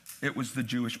sentence? It was the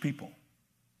Jewish people.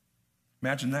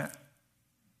 Imagine that.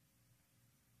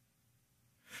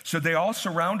 So they all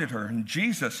surrounded her, and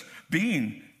Jesus,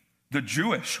 being the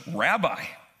Jewish rabbi,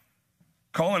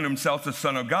 calling himself the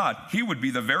Son of God, he would be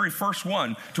the very first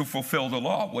one to fulfill the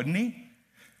law, wouldn't he?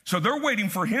 So they're waiting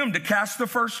for him to cast the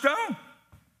first stone.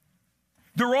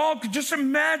 They're all, just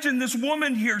imagine this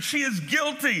woman here. She is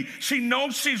guilty. She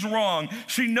knows she's wrong.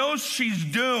 She knows she's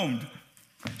doomed.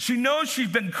 She knows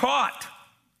she's been caught.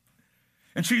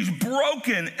 And she's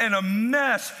broken and a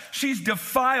mess. She's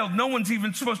defiled. No one's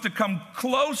even supposed to come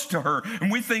close to her.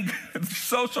 And we think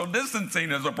social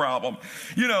distancing is a problem.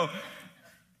 You know,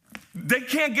 they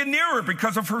can't get near her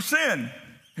because of her sin.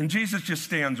 And Jesus just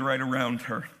stands right around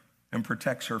her and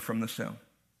protects her from the sin.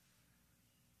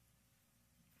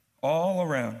 All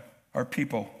around are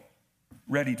people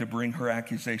ready to bring her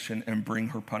accusation and bring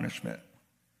her punishment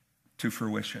to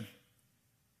fruition.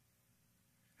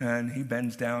 And he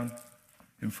bends down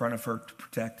in front of her to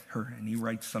protect her, and he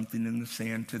writes something in the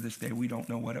sand. To this day, we don't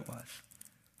know what it was.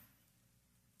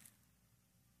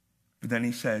 But then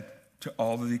he said to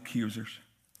all of the accusers,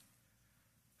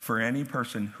 for any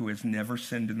person who has never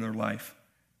sinned in their life,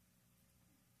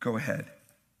 go ahead,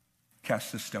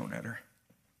 cast a stone at her.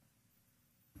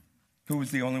 Who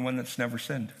was the only one that's never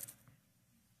sinned?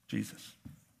 Jesus.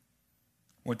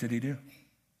 What did he do?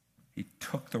 He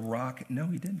took the rock. No,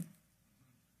 he didn't.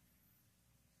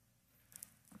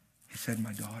 He said,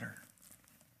 my daughter,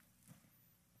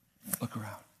 look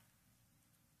around.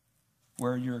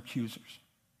 Where are your accusers?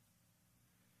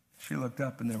 She looked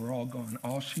up and they were all gone.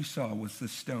 All she saw was the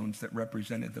stones that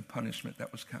represented the punishment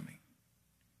that was coming.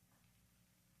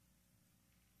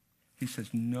 He says,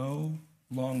 no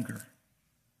longer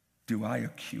do I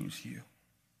accuse you?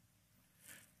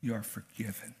 You are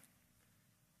forgiven,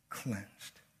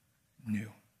 cleansed, new.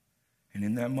 And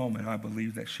in that moment, I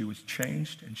believe that she was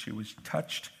changed and she was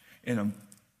touched in a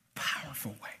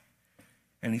powerful way.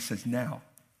 And he says, now,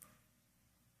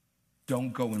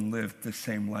 don't go and live the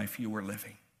same life you were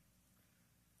living.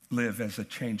 Live as a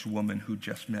changed woman who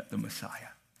just met the Messiah.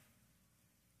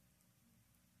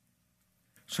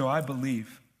 So I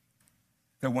believe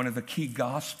that one of the key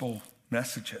gospel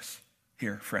messages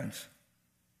here, friends,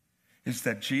 is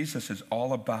that Jesus is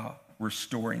all about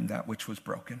restoring that which was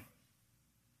broken.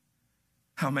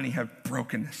 How many have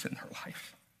brokenness in their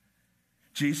life?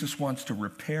 Jesus wants to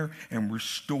repair and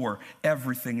restore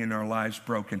everything in our lives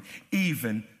broken,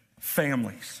 even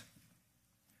families.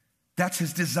 That's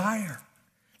his desire.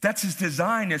 That's his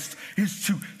design, is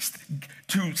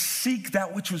to seek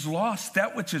that which was lost,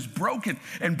 that which is broken,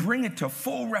 and bring it to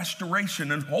full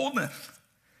restoration and wholeness.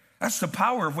 That's the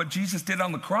power of what Jesus did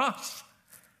on the cross.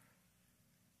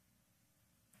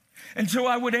 And so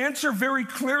I would answer very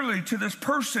clearly to this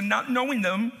person, not knowing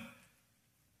them.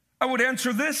 I would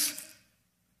answer this.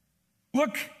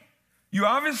 Look, you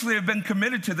obviously have been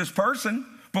committed to this person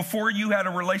before you had a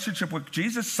relationship with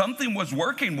Jesus. Something was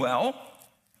working well.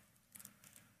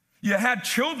 You had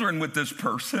children with this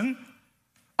person.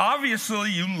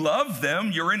 Obviously, you love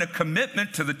them. You're in a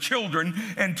commitment to the children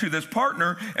and to this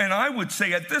partner. And I would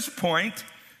say at this point,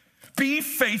 be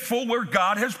faithful where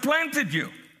God has planted you.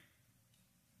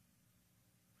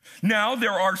 Now,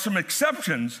 there are some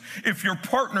exceptions. If your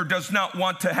partner does not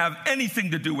want to have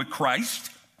anything to do with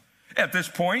Christ at this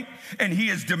point, and he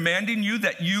is demanding you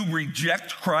that you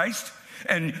reject Christ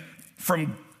and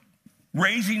from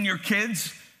raising your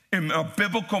kids in a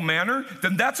biblical manner,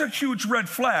 then that's a huge red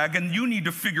flag, and you need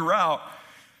to figure out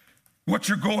what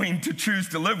you're going to choose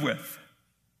to live with.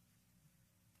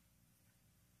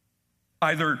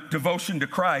 Either devotion to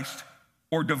Christ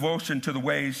or devotion to the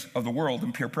ways of the world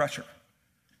and peer pressure.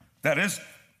 That is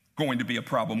going to be a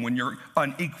problem when you're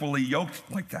unequally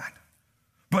yoked like that.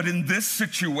 But in this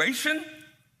situation,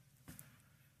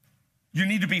 you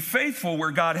need to be faithful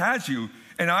where God has you.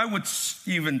 And I would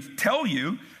even tell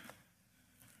you,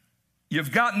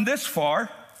 you've gotten this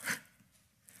far.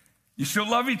 You still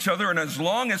love each other, and as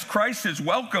long as Christ is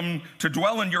welcome to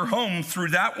dwell in your home through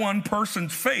that one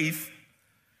person's faith,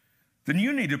 then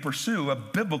you need to pursue a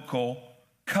biblical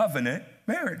covenant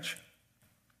marriage.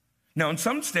 Now, in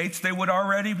some states, they would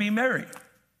already be married,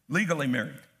 legally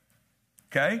married,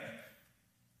 okay?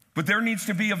 But there needs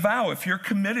to be a vow. If you're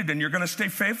committed and you're going to stay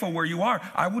faithful where you are,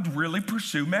 I would really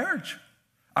pursue marriage.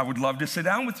 I would love to sit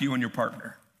down with you and your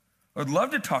partner. I would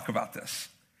love to talk about this.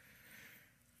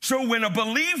 So when a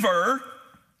believer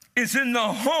is in the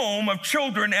home of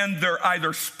children and their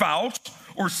either spouse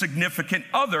or significant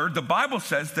other, the Bible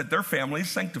says that their family is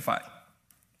sanctified.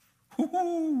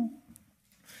 Woo-hoo.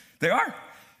 They are.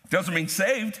 Doesn't mean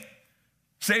saved.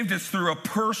 Saved is through a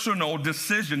personal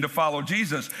decision to follow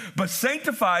Jesus. But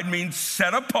sanctified means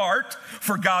set apart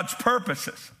for God's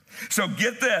purposes. So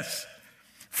get this.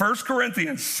 1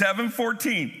 Corinthians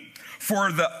 7:14.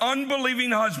 For the unbelieving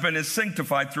husband is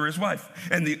sanctified through his wife,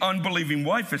 and the unbelieving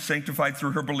wife is sanctified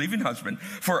through her believing husband.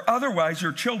 For otherwise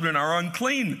your children are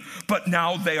unclean, but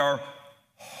now they are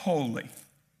holy.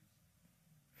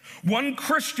 One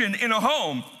Christian in a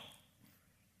home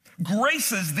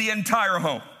graces the entire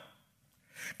home.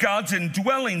 God's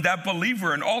indwelling that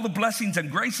believer, and all the blessings and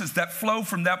graces that flow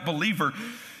from that believer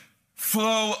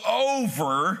flow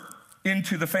over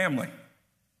into the family.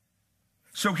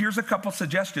 So here's a couple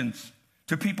suggestions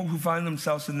to people who find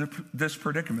themselves in this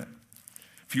predicament.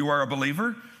 If you are a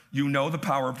believer, you know the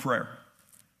power of prayer.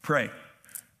 Pray.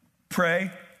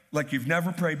 Pray like you've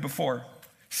never prayed before.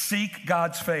 Seek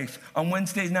God's face. On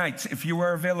Wednesday nights, if you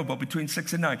are available between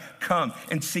 6 and 9, come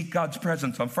and seek God's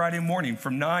presence. On Friday morning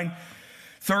from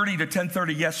 9:30 to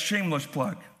 10:30, yes, shameless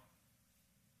plug.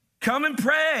 Come and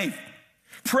pray.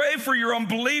 Pray for your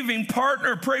unbelieving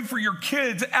partner. Pray for your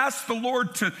kids. Ask the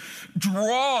Lord to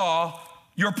draw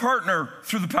your partner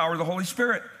through the power of the Holy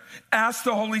Spirit. Ask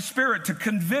the Holy Spirit to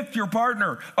convict your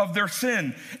partner of their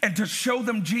sin and to show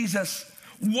them Jesus.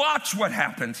 Watch what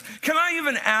happens. Can I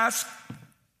even ask,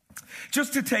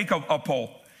 just to take a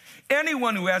poll,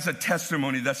 anyone who has a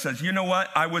testimony that says, you know what,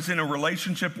 I was in a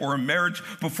relationship or a marriage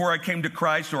before I came to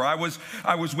Christ, or I was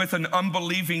with an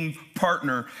unbelieving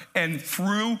partner, and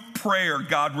through prayer,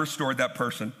 God restored that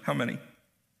person. How many?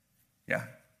 Yeah,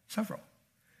 several.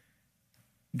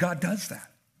 God does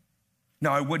that.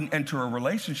 Now, I wouldn't enter a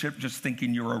relationship just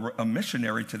thinking you're a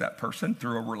missionary to that person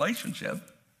through a relationship.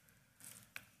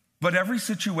 But every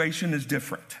situation is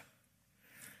different.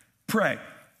 Pray.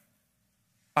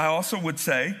 I also would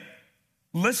say,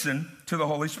 listen to the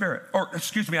Holy Spirit. Or,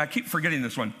 excuse me, I keep forgetting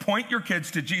this one. Point your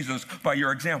kids to Jesus by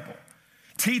your example.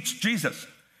 Teach Jesus.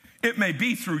 It may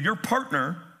be through your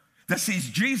partner that sees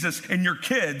Jesus and your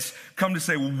kids come to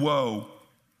say, whoa,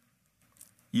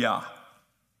 yeah,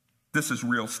 this is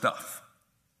real stuff.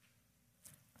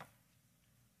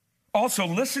 Also,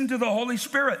 listen to the Holy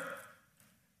Spirit.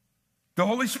 The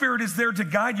Holy Spirit is there to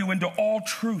guide you into all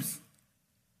truth.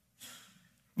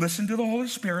 Listen to the Holy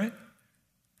Spirit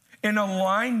and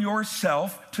align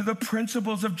yourself to the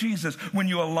principles of Jesus. When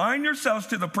you align yourselves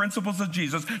to the principles of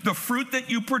Jesus, the fruit that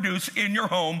you produce in your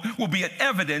home will be an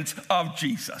evidence of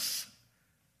Jesus.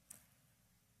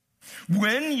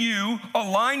 When you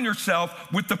align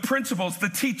yourself with the principles, the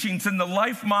teachings, and the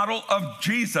life model of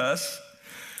Jesus,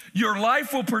 your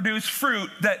life will produce fruit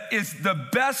that is the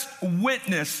best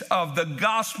witness of the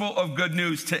gospel of good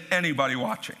news to anybody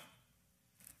watching.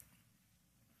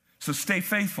 So stay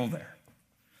faithful there.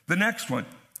 The next one,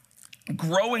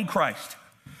 grow in Christ.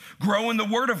 Grow in the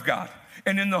Word of God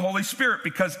and in the Holy Spirit,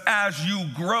 because as you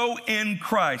grow in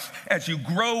Christ, as you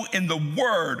grow in the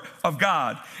Word of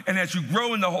God, and as you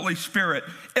grow in the Holy Spirit,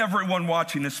 everyone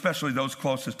watching, especially those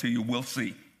closest to you, will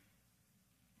see.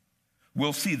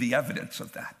 Will see the evidence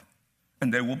of that,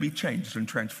 and they will be changed and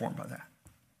transformed by that.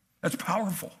 That's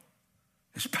powerful.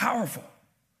 It's powerful.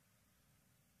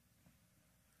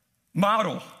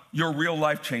 Model your real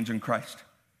life change in Christ.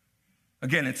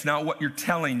 Again, it's not what you're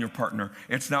telling your partner.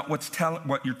 It's not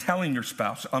what you're telling your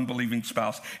spouse, unbelieving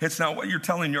spouse. It's not what you're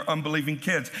telling your unbelieving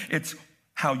kids. It's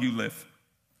how you live.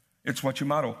 It's what you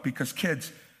model. Because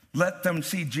kids, let them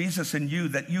see Jesus in you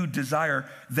that you desire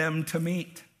them to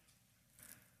meet.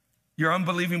 Your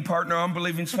unbelieving partner,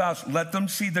 unbelieving spouse, let them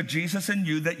see the Jesus in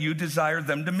you that you desire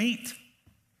them to meet.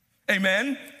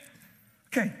 Amen?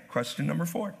 Okay, question number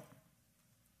 4.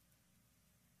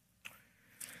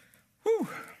 Whew.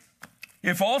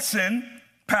 If all sin,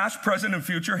 past, present, and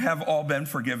future, have all been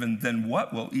forgiven, then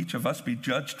what will each of us be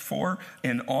judged for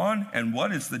and on, and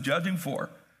what is the judging for?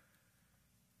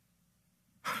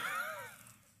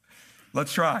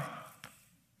 Let's try.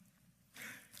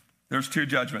 There's 2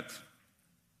 judgments.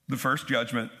 The first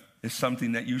judgment is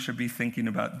something that you should be thinking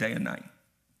about day and night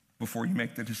before you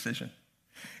make the decision.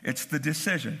 It's the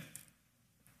decision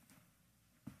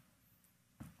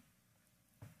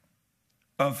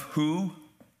of who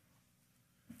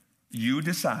you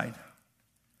decide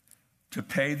to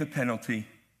pay the penalty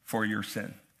for your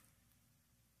sin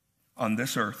on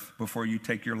this earth before you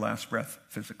take your last breath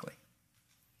physically.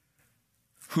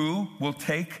 Who will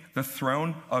take the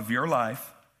throne of your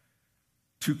life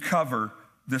to cover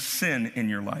the sin in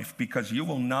your life, because you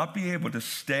will not be able to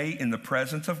stay in the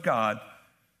presence of God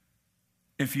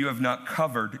if you have not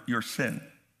covered your sin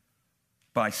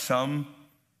by some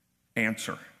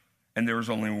answer. And there is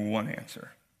only one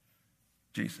answer: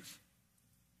 Jesus.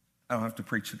 I don't have to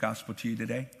preach the gospel to you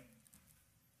today.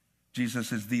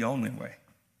 Jesus is the only way,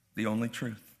 the only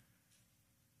truth,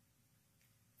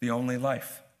 the only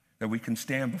life that we can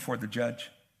stand before the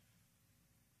judge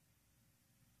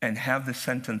and have the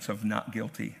sentence of not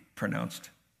guilty pronounced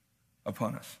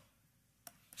upon us.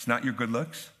 It's not your good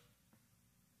looks.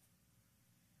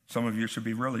 Some of you should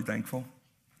be really thankful.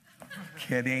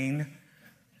 Kidding.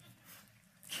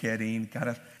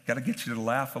 Gotta get you to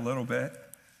laugh a little bit.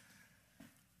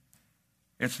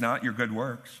 It's not your good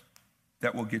works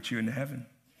that will get you into heaven.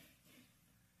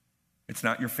 It's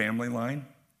not your family line,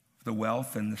 the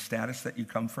wealth and the status that you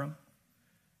come from.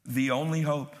 The only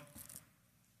hope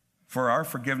for our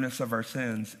forgiveness of our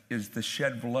sins is the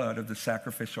shed blood of the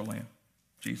sacrificial lamb,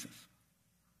 Jesus.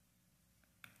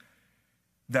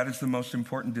 That is the most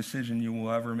important decision you will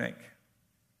ever make.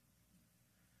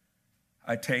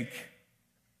 I take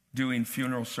doing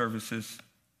funeral services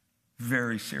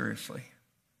very seriously,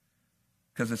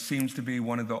 because it seems to be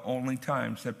one of the only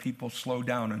times that people slow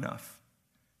down enough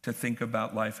to think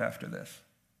about life after this.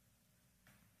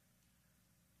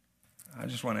 I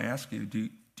just want to ask you, do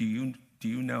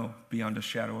you know beyond a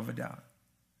shadow of a doubt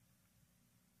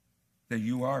that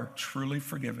you are truly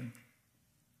forgiven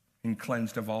and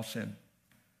cleansed of all sin,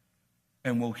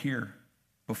 and will hear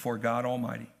before God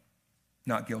Almighty,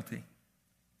 not guilty?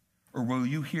 Or will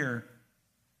you hear,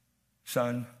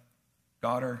 son,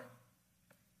 daughter,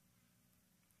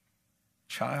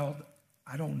 child,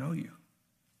 I don't know you.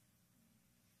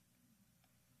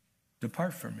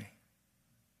 Depart from me.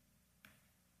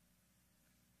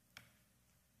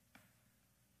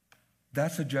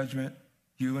 That's a judgment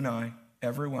you and I,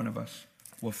 every one of us,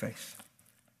 will face.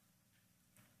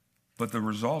 But the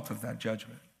result of that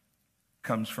judgment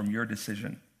comes from your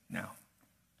decision now.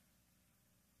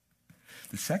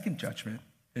 The second judgment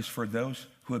is for those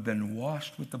who have been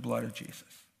washed with the blood of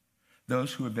Jesus,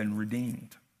 those who have been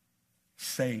redeemed,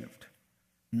 saved,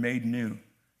 made new,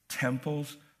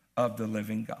 temples of the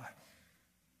living God.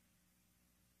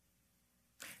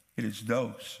 It is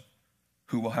those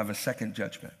who will have a second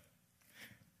judgment.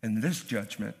 And this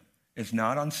judgment is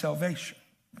not on salvation.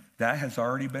 That has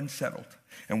already been settled.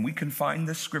 And we can find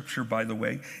this scripture, by the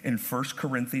way, in 1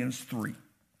 Corinthians 3.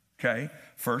 Okay?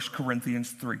 1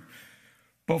 Corinthians 3.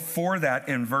 Before that,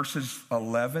 in verses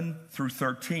 11 through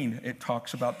 13, it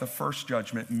talks about the first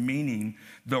judgment, meaning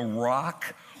the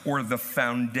rock or the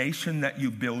foundation that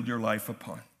you build your life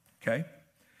upon. Okay?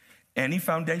 Any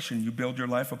foundation you build your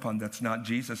life upon that's not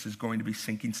Jesus is going to be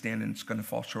sinking sand, and it's going to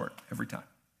fall short every time.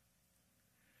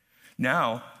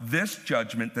 Now, this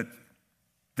judgment that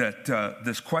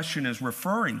this question is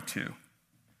referring to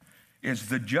is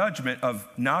the judgment of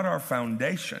not our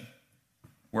foundation.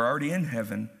 We're already in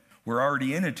heaven. We're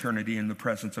already in eternity in the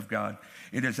presence of God.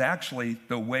 It is actually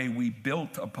the way we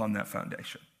built upon that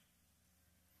foundation.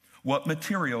 What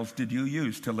materials did you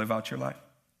use to live out your life?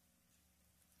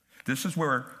 This is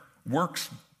where works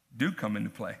do come into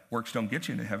play. Works don't get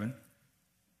you into heaven.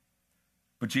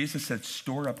 But Jesus said,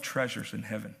 store up treasures in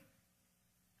heaven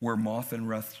where moth and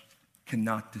rust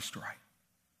cannot destroy.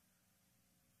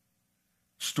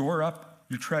 Store up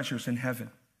your treasures in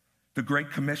heaven. The Great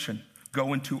Commission,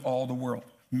 go into all the world,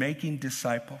 making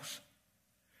disciples,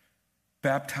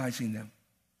 baptizing them,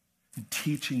 and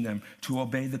teaching them to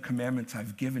obey the commandments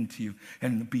I've given to you.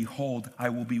 And behold, I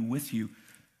will be with you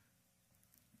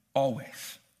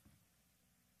always.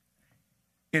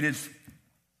 It is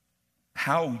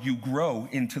how you grow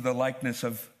into the likeness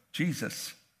of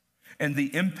Jesus and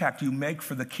the impact you make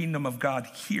for the kingdom of God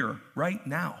here, right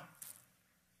now,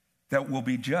 that will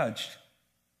be judged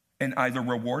and either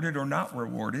rewarded or not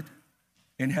rewarded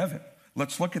in heaven.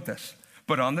 Let's look at this.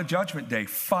 But on the judgment day,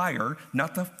 fire,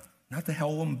 not the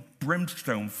hell and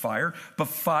brimstone fire, but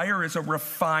fire is a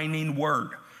refining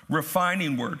word.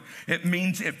 Refining word. It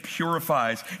means it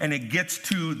purifies and it gets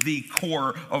to the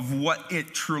core of what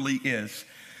it truly is.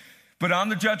 But on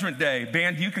the judgment day,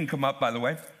 band, you can come up, by the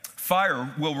way.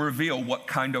 Fire will reveal what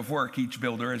kind of work each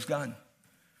builder has done.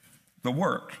 The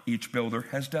work each builder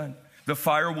has done. The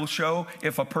fire will show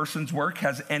if a person's work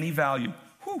has any value.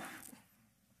 Whew.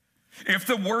 If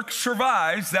the work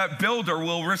survives, that builder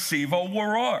will receive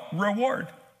a reward.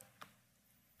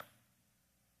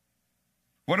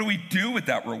 What do we do with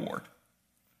that reward?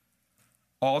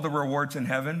 All the rewards in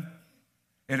heaven,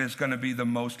 it is going to be the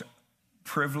most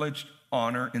privileged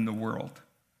honor in the world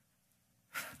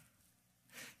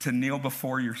to kneel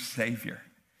before your Savior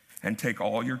and take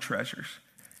all your treasures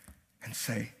and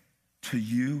say, to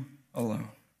you alone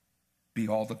be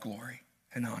all the glory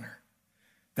and honor.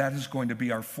 That is going to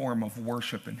be our form of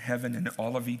worship in heaven and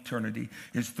all of eternity,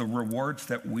 is the rewards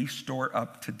that we store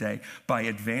up today by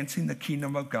advancing the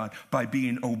kingdom of God, by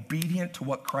being obedient to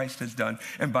what Christ has done,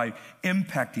 and by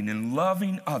impacting and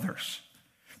loving others,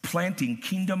 planting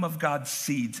kingdom of God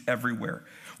seeds everywhere.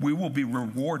 We will be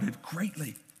rewarded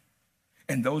greatly.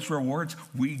 And those rewards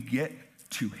we get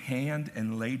to hand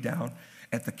and lay down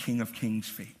at the King of Kings'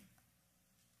 feet.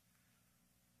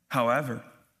 However,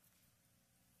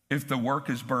 if the work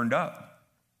is burned up,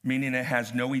 meaning it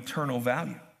has no eternal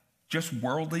value, just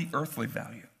worldly, earthly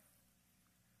value,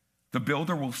 the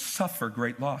builder will suffer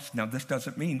great loss. Now, this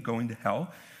doesn't mean going to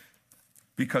hell,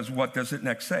 because what does it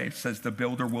next say? It says the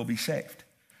builder will be saved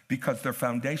because their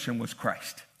foundation was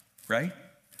Christ, right?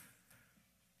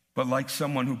 But like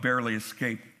someone who barely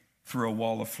escaped through a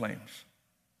wall of flames.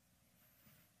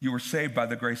 You were saved by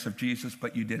the grace of Jesus,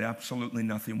 but you did absolutely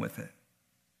nothing with it.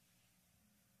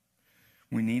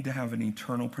 We need to have an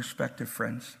eternal perspective,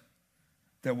 friends,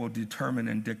 that will determine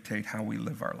and dictate how we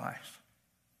live our lives.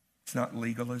 It's not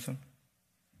legalism.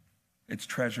 It's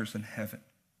treasures in heaven.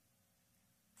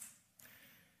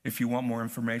 If you want more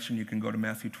information, you can go to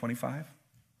Matthew 25.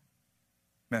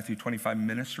 Matthew 25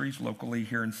 Ministries, locally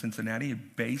here in Cincinnati,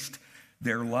 based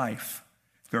their life,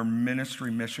 their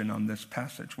ministry mission on this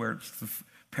passage, where it's the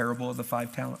parable of the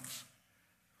 5 talents.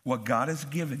 What God has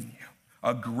given you,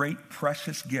 a great,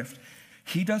 precious gift.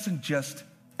 He doesn't just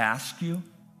ask you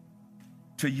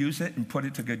to use it and put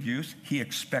it to good use. He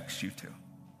expects you to,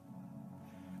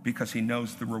 because he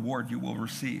knows the reward you will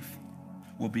receive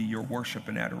will be your worship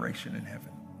and adoration in heaven.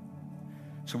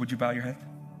 So would you bow your head?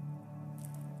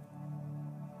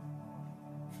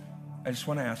 I just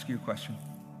want to ask you a question.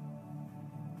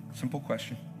 Simple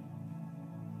question.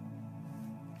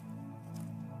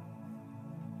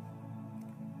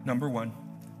 Number one,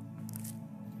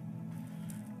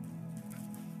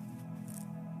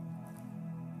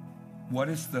 what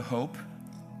is the hope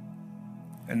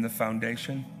and the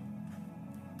foundation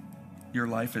your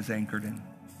life is anchored in?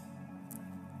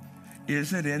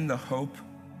 Is it in the hope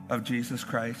of Jesus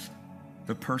Christ,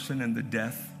 the person and the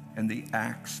death and the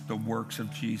acts, the works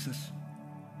of Jesus?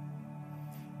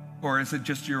 Or is it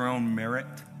just your own merit?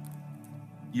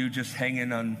 You just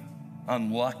hanging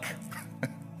on luck?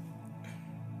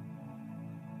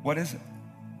 What is it?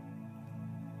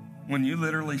 When you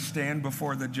literally stand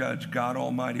before the judge, God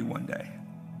Almighty, one day,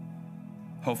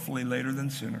 hopefully later than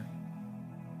sooner,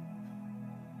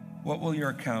 what will your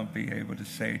account be able to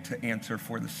say to answer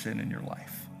for the sin in your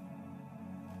life?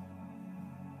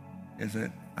 Is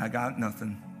it, I got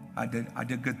nothing. I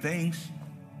did good things.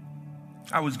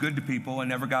 I was good to people. I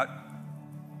never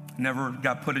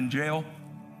got put in jail.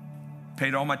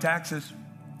 Paid all my taxes.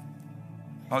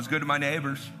 I was good to my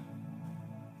neighbors.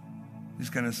 He's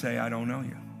going to say, I don't know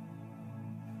you.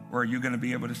 Or are you going to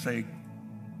be able to say,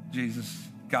 Jesus,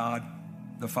 God,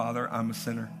 the Father, I'm a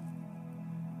sinner,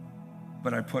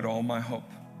 but I put all my hope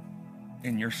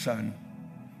in your Son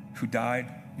who died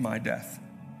my death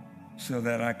so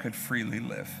that I could freely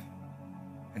live.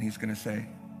 And he's going to say,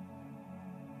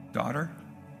 daughter,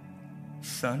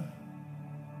 son,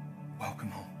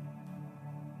 welcome home.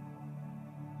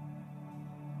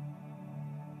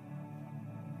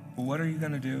 Well, what are you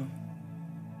going to do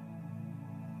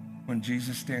when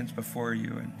Jesus stands before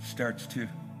you and starts to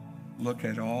look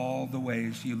at all the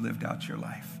ways you lived out your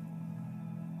life?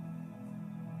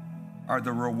 Are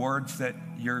the rewards that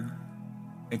you're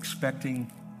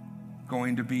expecting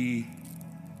going to be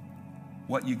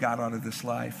what you got out of this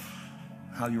life?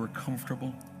 How you were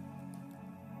comfortable?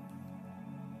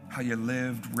 How you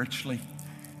lived richly?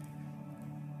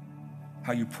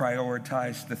 How you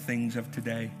prioritized the things of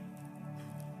today?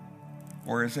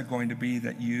 Or is it going to be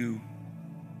that you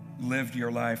lived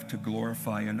your life to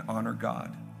glorify and honor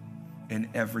God in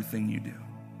everything you do?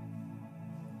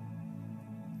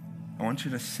 I want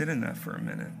you to sit in that for a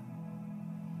minute.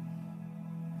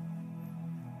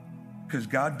 Because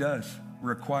God does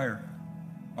require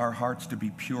our hearts to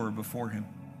be pure before him.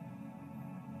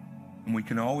 And we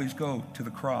can always go to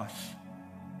the cross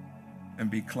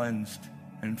and be cleansed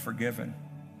and forgiven.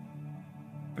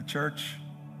 But church,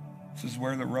 this is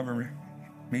where the rubber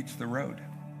meets the road.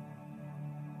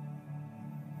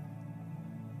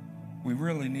 We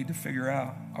really need to figure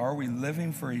out, are we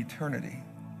living for eternity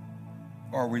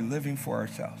or are we living for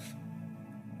ourselves?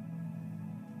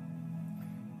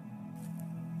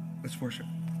 Let's worship.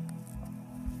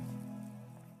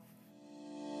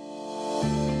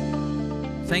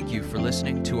 Thank you for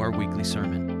listening to our weekly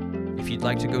sermon. If you'd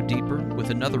like to go deeper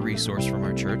with another resource from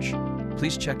our church,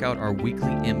 please check out our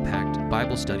weekly Impact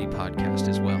Bible Study podcast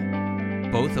as well.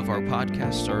 Both of our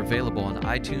podcasts are available on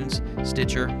iTunes,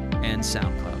 Stitcher, and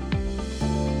SoundCloud.